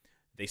around,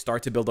 they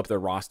start to build up their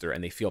roster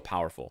and they feel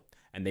powerful.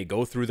 And they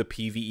go through the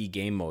PvE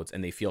game modes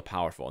and they feel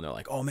powerful. And they're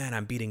like, oh man,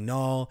 I'm beating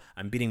Null.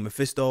 I'm beating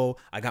Mephisto.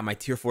 I got my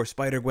tier 4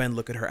 Spider-Gwen.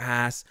 Look at her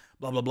ass.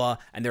 Blah, blah, blah.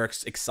 And they're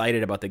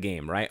excited about the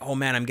game, right? Oh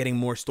man, I'm getting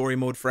more story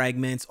mode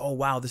fragments. Oh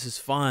wow, this is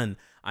fun.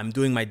 I'm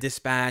doing my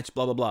dispatch,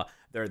 blah, blah, blah.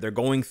 They're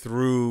going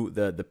through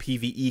the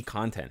PvE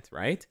content,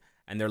 right?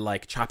 And they're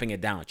like chopping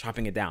it down.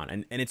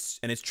 And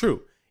it's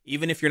true.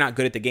 Even if you're not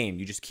good at the game,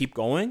 you just keep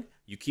going,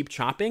 you keep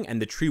chopping, and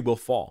the tree will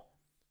fall,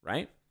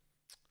 right?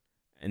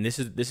 And this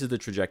is the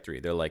trajectory.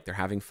 They're like, they're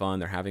having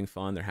fun,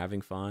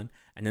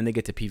 and then they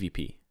get to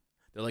PvP.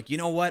 They're like, you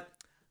know what?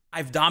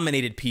 I've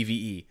dominated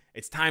PvE.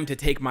 It's time to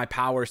take my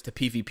powers to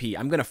PvP.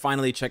 I'm gonna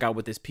finally check out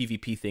what this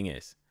PvP thing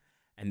is.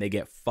 And they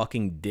get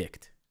fucking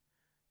dicked.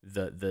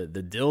 The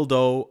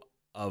dildo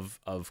of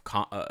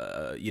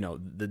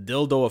the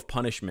dildo of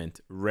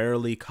punishment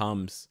rarely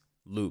comes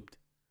looped.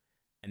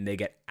 And they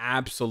get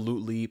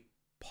absolutely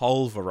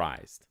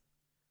pulverized.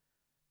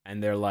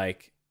 And they're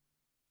like,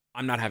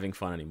 I'm not having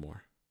fun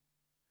anymore.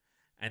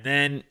 And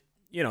then,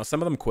 you know,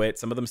 some of them quit,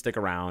 some of them stick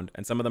around,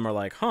 and some of them are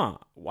like, huh,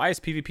 why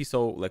is PvP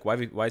so, like, why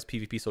is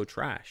PvP so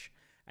trash?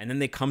 And then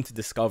they come to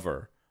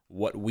discover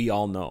what we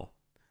all know,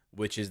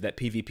 which is that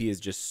PvP is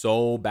just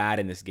so bad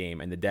in this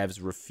game, and the devs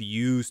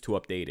refuse to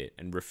update it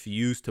and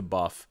refuse to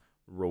buff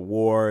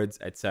rewards,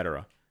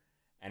 etc.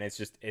 And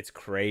it's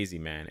crazy,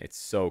 man. It's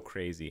so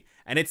crazy.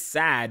 And it's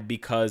sad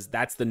because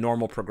that's the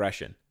normal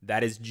progression.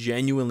 That is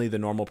genuinely the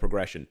normal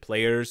progression.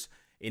 Players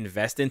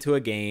invest into a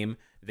game,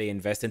 they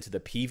invest into the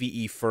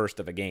PvE first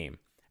of a game,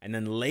 and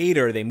then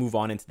later they move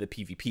on into the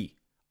PvP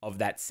of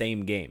that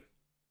same game,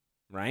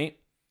 right?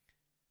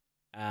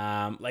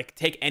 Like,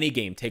 take any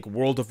game, take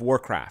World of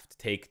Warcraft,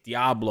 take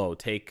Diablo,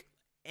 take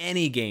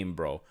any game,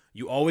 bro.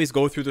 You always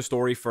go through the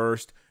story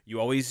first. You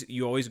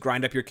always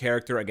grind up your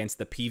character against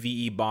the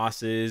PvE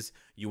bosses.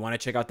 You want to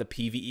check out the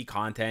PvE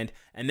content.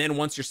 And then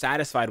once you're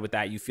satisfied with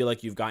that, you feel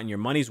like you've gotten your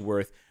money's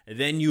worth.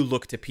 Then you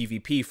look to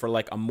PvP for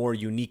like a more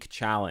unique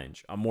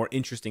challenge, a more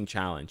interesting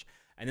challenge.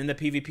 And then the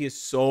PvP is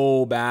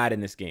so bad in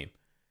this game.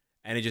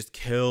 And it just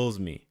kills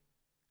me.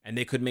 And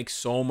they could make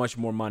so much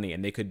more money.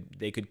 And they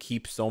could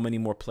keep so many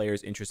more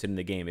players interested in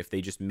the game if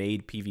they just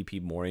made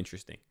PvP more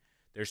interesting.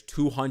 There's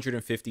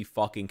 250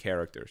 fucking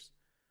characters.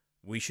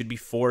 We should be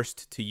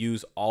forced to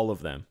use all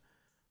of them.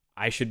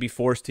 I should be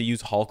forced to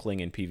use Hulkling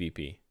in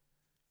PvP.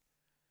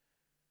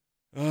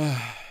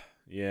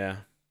 Yeah.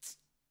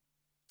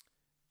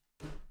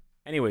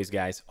 Anyways,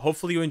 guys,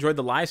 hopefully you enjoyed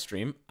the live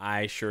stream.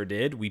 I sure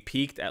did. We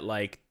peaked at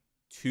like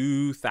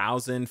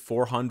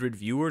 2,400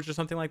 viewers or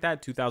something like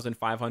that.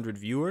 2,500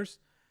 viewers.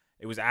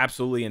 It was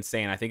absolutely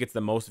insane. I think it's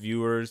the most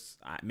viewers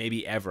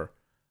maybe ever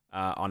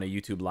on a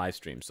YouTube live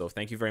stream. So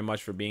thank you very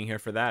much for being here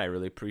for that. I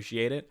really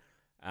appreciate it.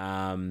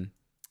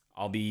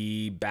 I'll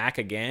be back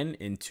again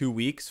in 2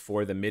 weeks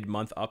for the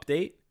mid-month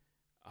update.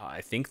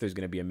 I think there's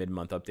going to be a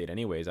mid-month update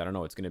anyways. I don't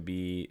know. It's going to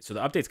be... So the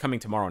update's coming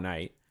tomorrow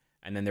night.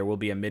 And then there will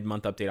be a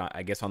mid-month update,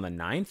 I guess, on the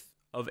 9th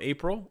of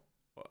April,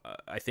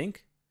 I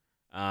think.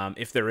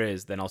 If there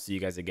is, then I'll see you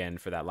guys again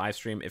for that live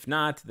stream. If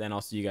not, then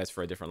I'll see you guys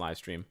for a different live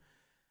stream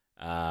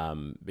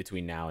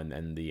between now and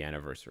then the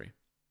anniversary.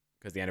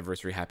 Because the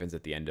anniversary happens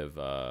at the end of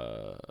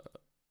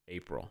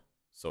April.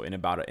 So in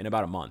about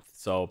a month.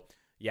 So...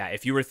 yeah,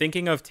 if you were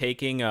thinking of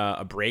taking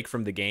a break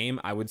from the game,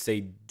 I would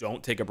say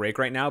don't take a break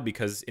right now,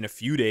 because in a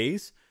few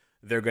days,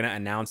 they're going to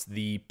announce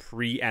the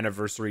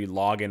pre-anniversary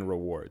login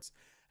rewards.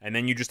 And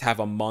then you just have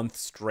a month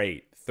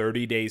straight,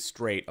 30 days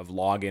straight of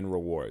login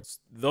rewards.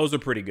 Those are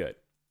pretty good.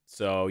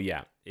 So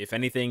yeah, if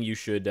anything, you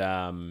should...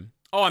 Oh,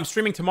 I'm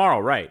streaming tomorrow,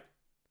 right?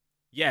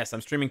 Yes,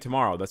 I'm streaming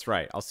tomorrow. That's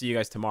right. I'll see you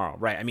guys tomorrow.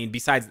 Right, I mean,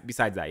 besides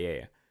that,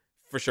 yeah.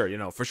 For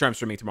sure, for sure I'm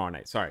streaming tomorrow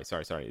night. Sorry. It's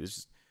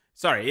just...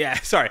 Sorry, yeah,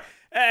 sorry.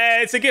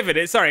 It's a given.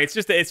 It's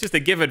just a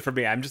given for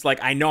me. I'm just like,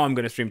 I know I'm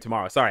going to stream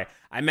tomorrow. Sorry.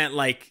 I meant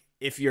like,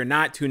 if you're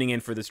not tuning in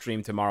for the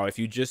stream tomorrow, if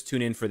you just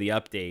tune in for the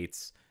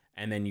updates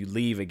and then you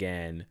leave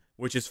again,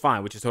 which is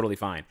fine, which is totally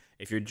fine.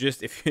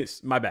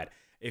 My bad.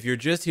 If you're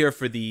just here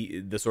for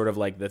the sort of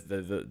like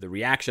the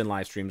reaction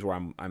live streams where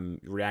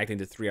I'm reacting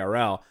to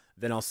 3RL,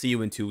 then I'll see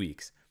you in 2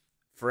 weeks.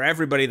 for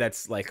everybody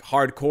that's like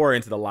hardcore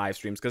into the live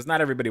streams, because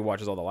not everybody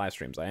watches all the live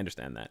streams. I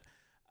understand that.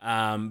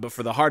 But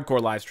for the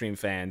hardcore live stream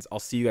fans, I'll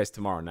see you guys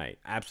tomorrow night.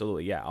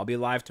 Absolutely, yeah. I'll be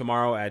live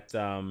tomorrow at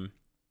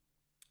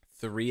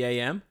 3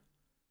 a.m.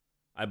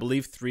 I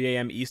believe 3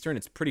 a.m. Eastern.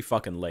 It's pretty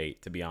fucking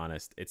late, to be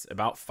honest. It's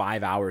about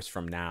 5 hours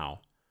from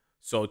now.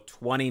 So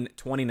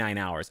 29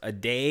 hours. A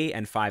day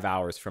and 5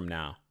 hours from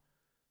now,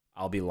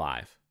 I'll be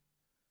live.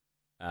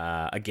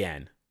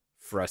 Again,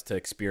 for us to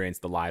experience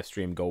the live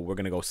stream. We're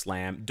going to go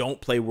slam. Don't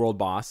play World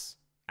Boss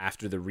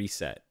after the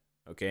reset,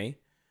 okay?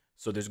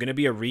 So there's going to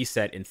be a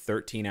reset in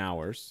 13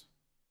 hours.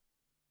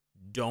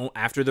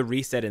 After the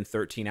reset in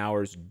 13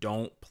 hours,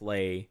 don't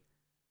play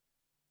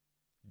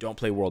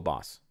World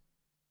Boss.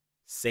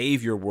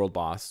 Save your World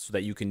Boss so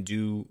that you can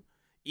do,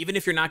 even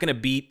if you're not going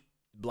to beat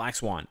Black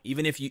Swan,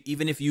 even if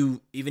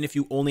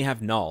you only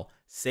have null,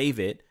 save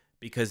it,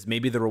 because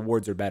maybe the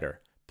rewards are better.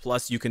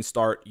 Plus you can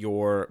start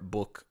your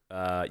book,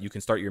 you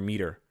can start your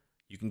meter.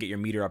 You can get your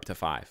meter up to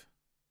 5.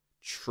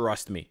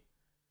 Trust me.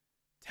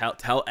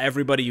 Tell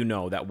everybody you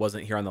know that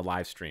wasn't here on the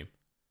live stream.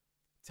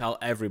 Tell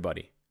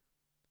everybody.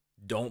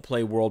 Don't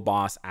play World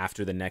Boss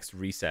after the next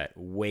reset.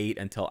 Wait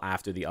until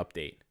after the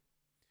update.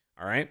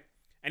 All right?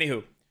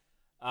 Anywho,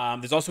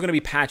 there's also going to be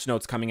patch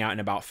notes coming out in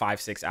about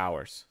 5-6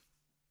 hours.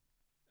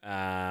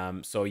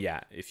 So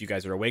yeah, if you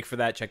guys are awake for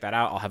that, check that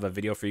out. I'll have a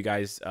video for you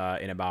guys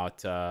in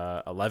about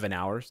 11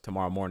 hours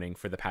tomorrow morning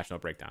for the patch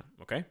note breakdown,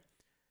 okay?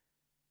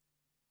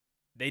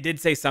 They did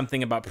say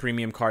something about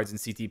premium cards and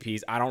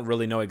CTPs. I don't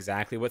really know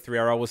exactly what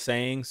 3RL was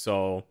saying,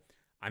 so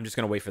I'm just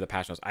going to wait for the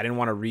patch notes. I didn't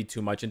want to read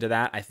too much into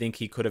that. I think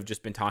he could have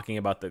just been talking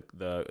about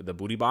the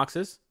booty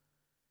boxes.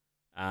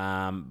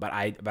 But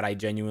I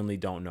genuinely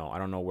don't know. I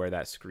don't know where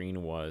that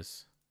screen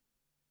was.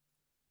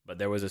 But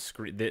there was a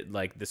screen,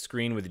 like the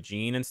screen with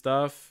Gene and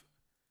stuff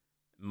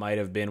might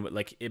have been,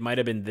 like, it might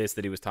have been this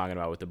that he was talking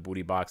about with the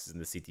booty boxes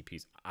and the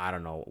CTPs. I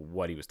don't know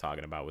what he was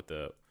talking about with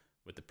the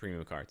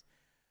premium cards.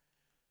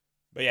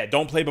 But yeah,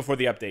 don't play before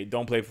the update.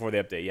 Don't play before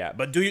the update. Yeah,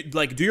 but do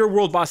your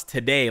World Boss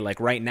today, like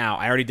right now.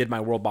 I already did my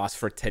World Boss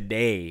for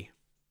today.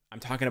 I'm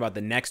talking about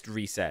the next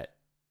reset.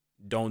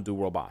 Don't do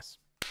World Boss.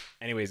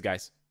 Anyways,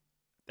 guys,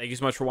 thank you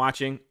so much for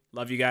watching.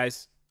 Love you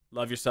guys.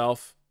 Love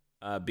yourself.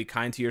 Be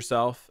kind to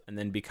yourself, and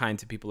then be kind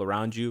to people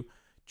around you.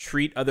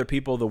 Treat other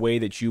people the way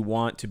that you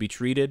want to be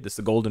treated. That's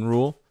the golden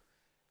rule.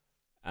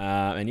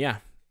 And yeah,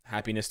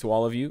 happiness to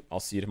all of you. I'll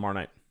see you tomorrow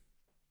night.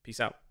 Peace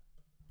out.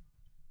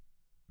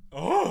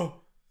 Oh!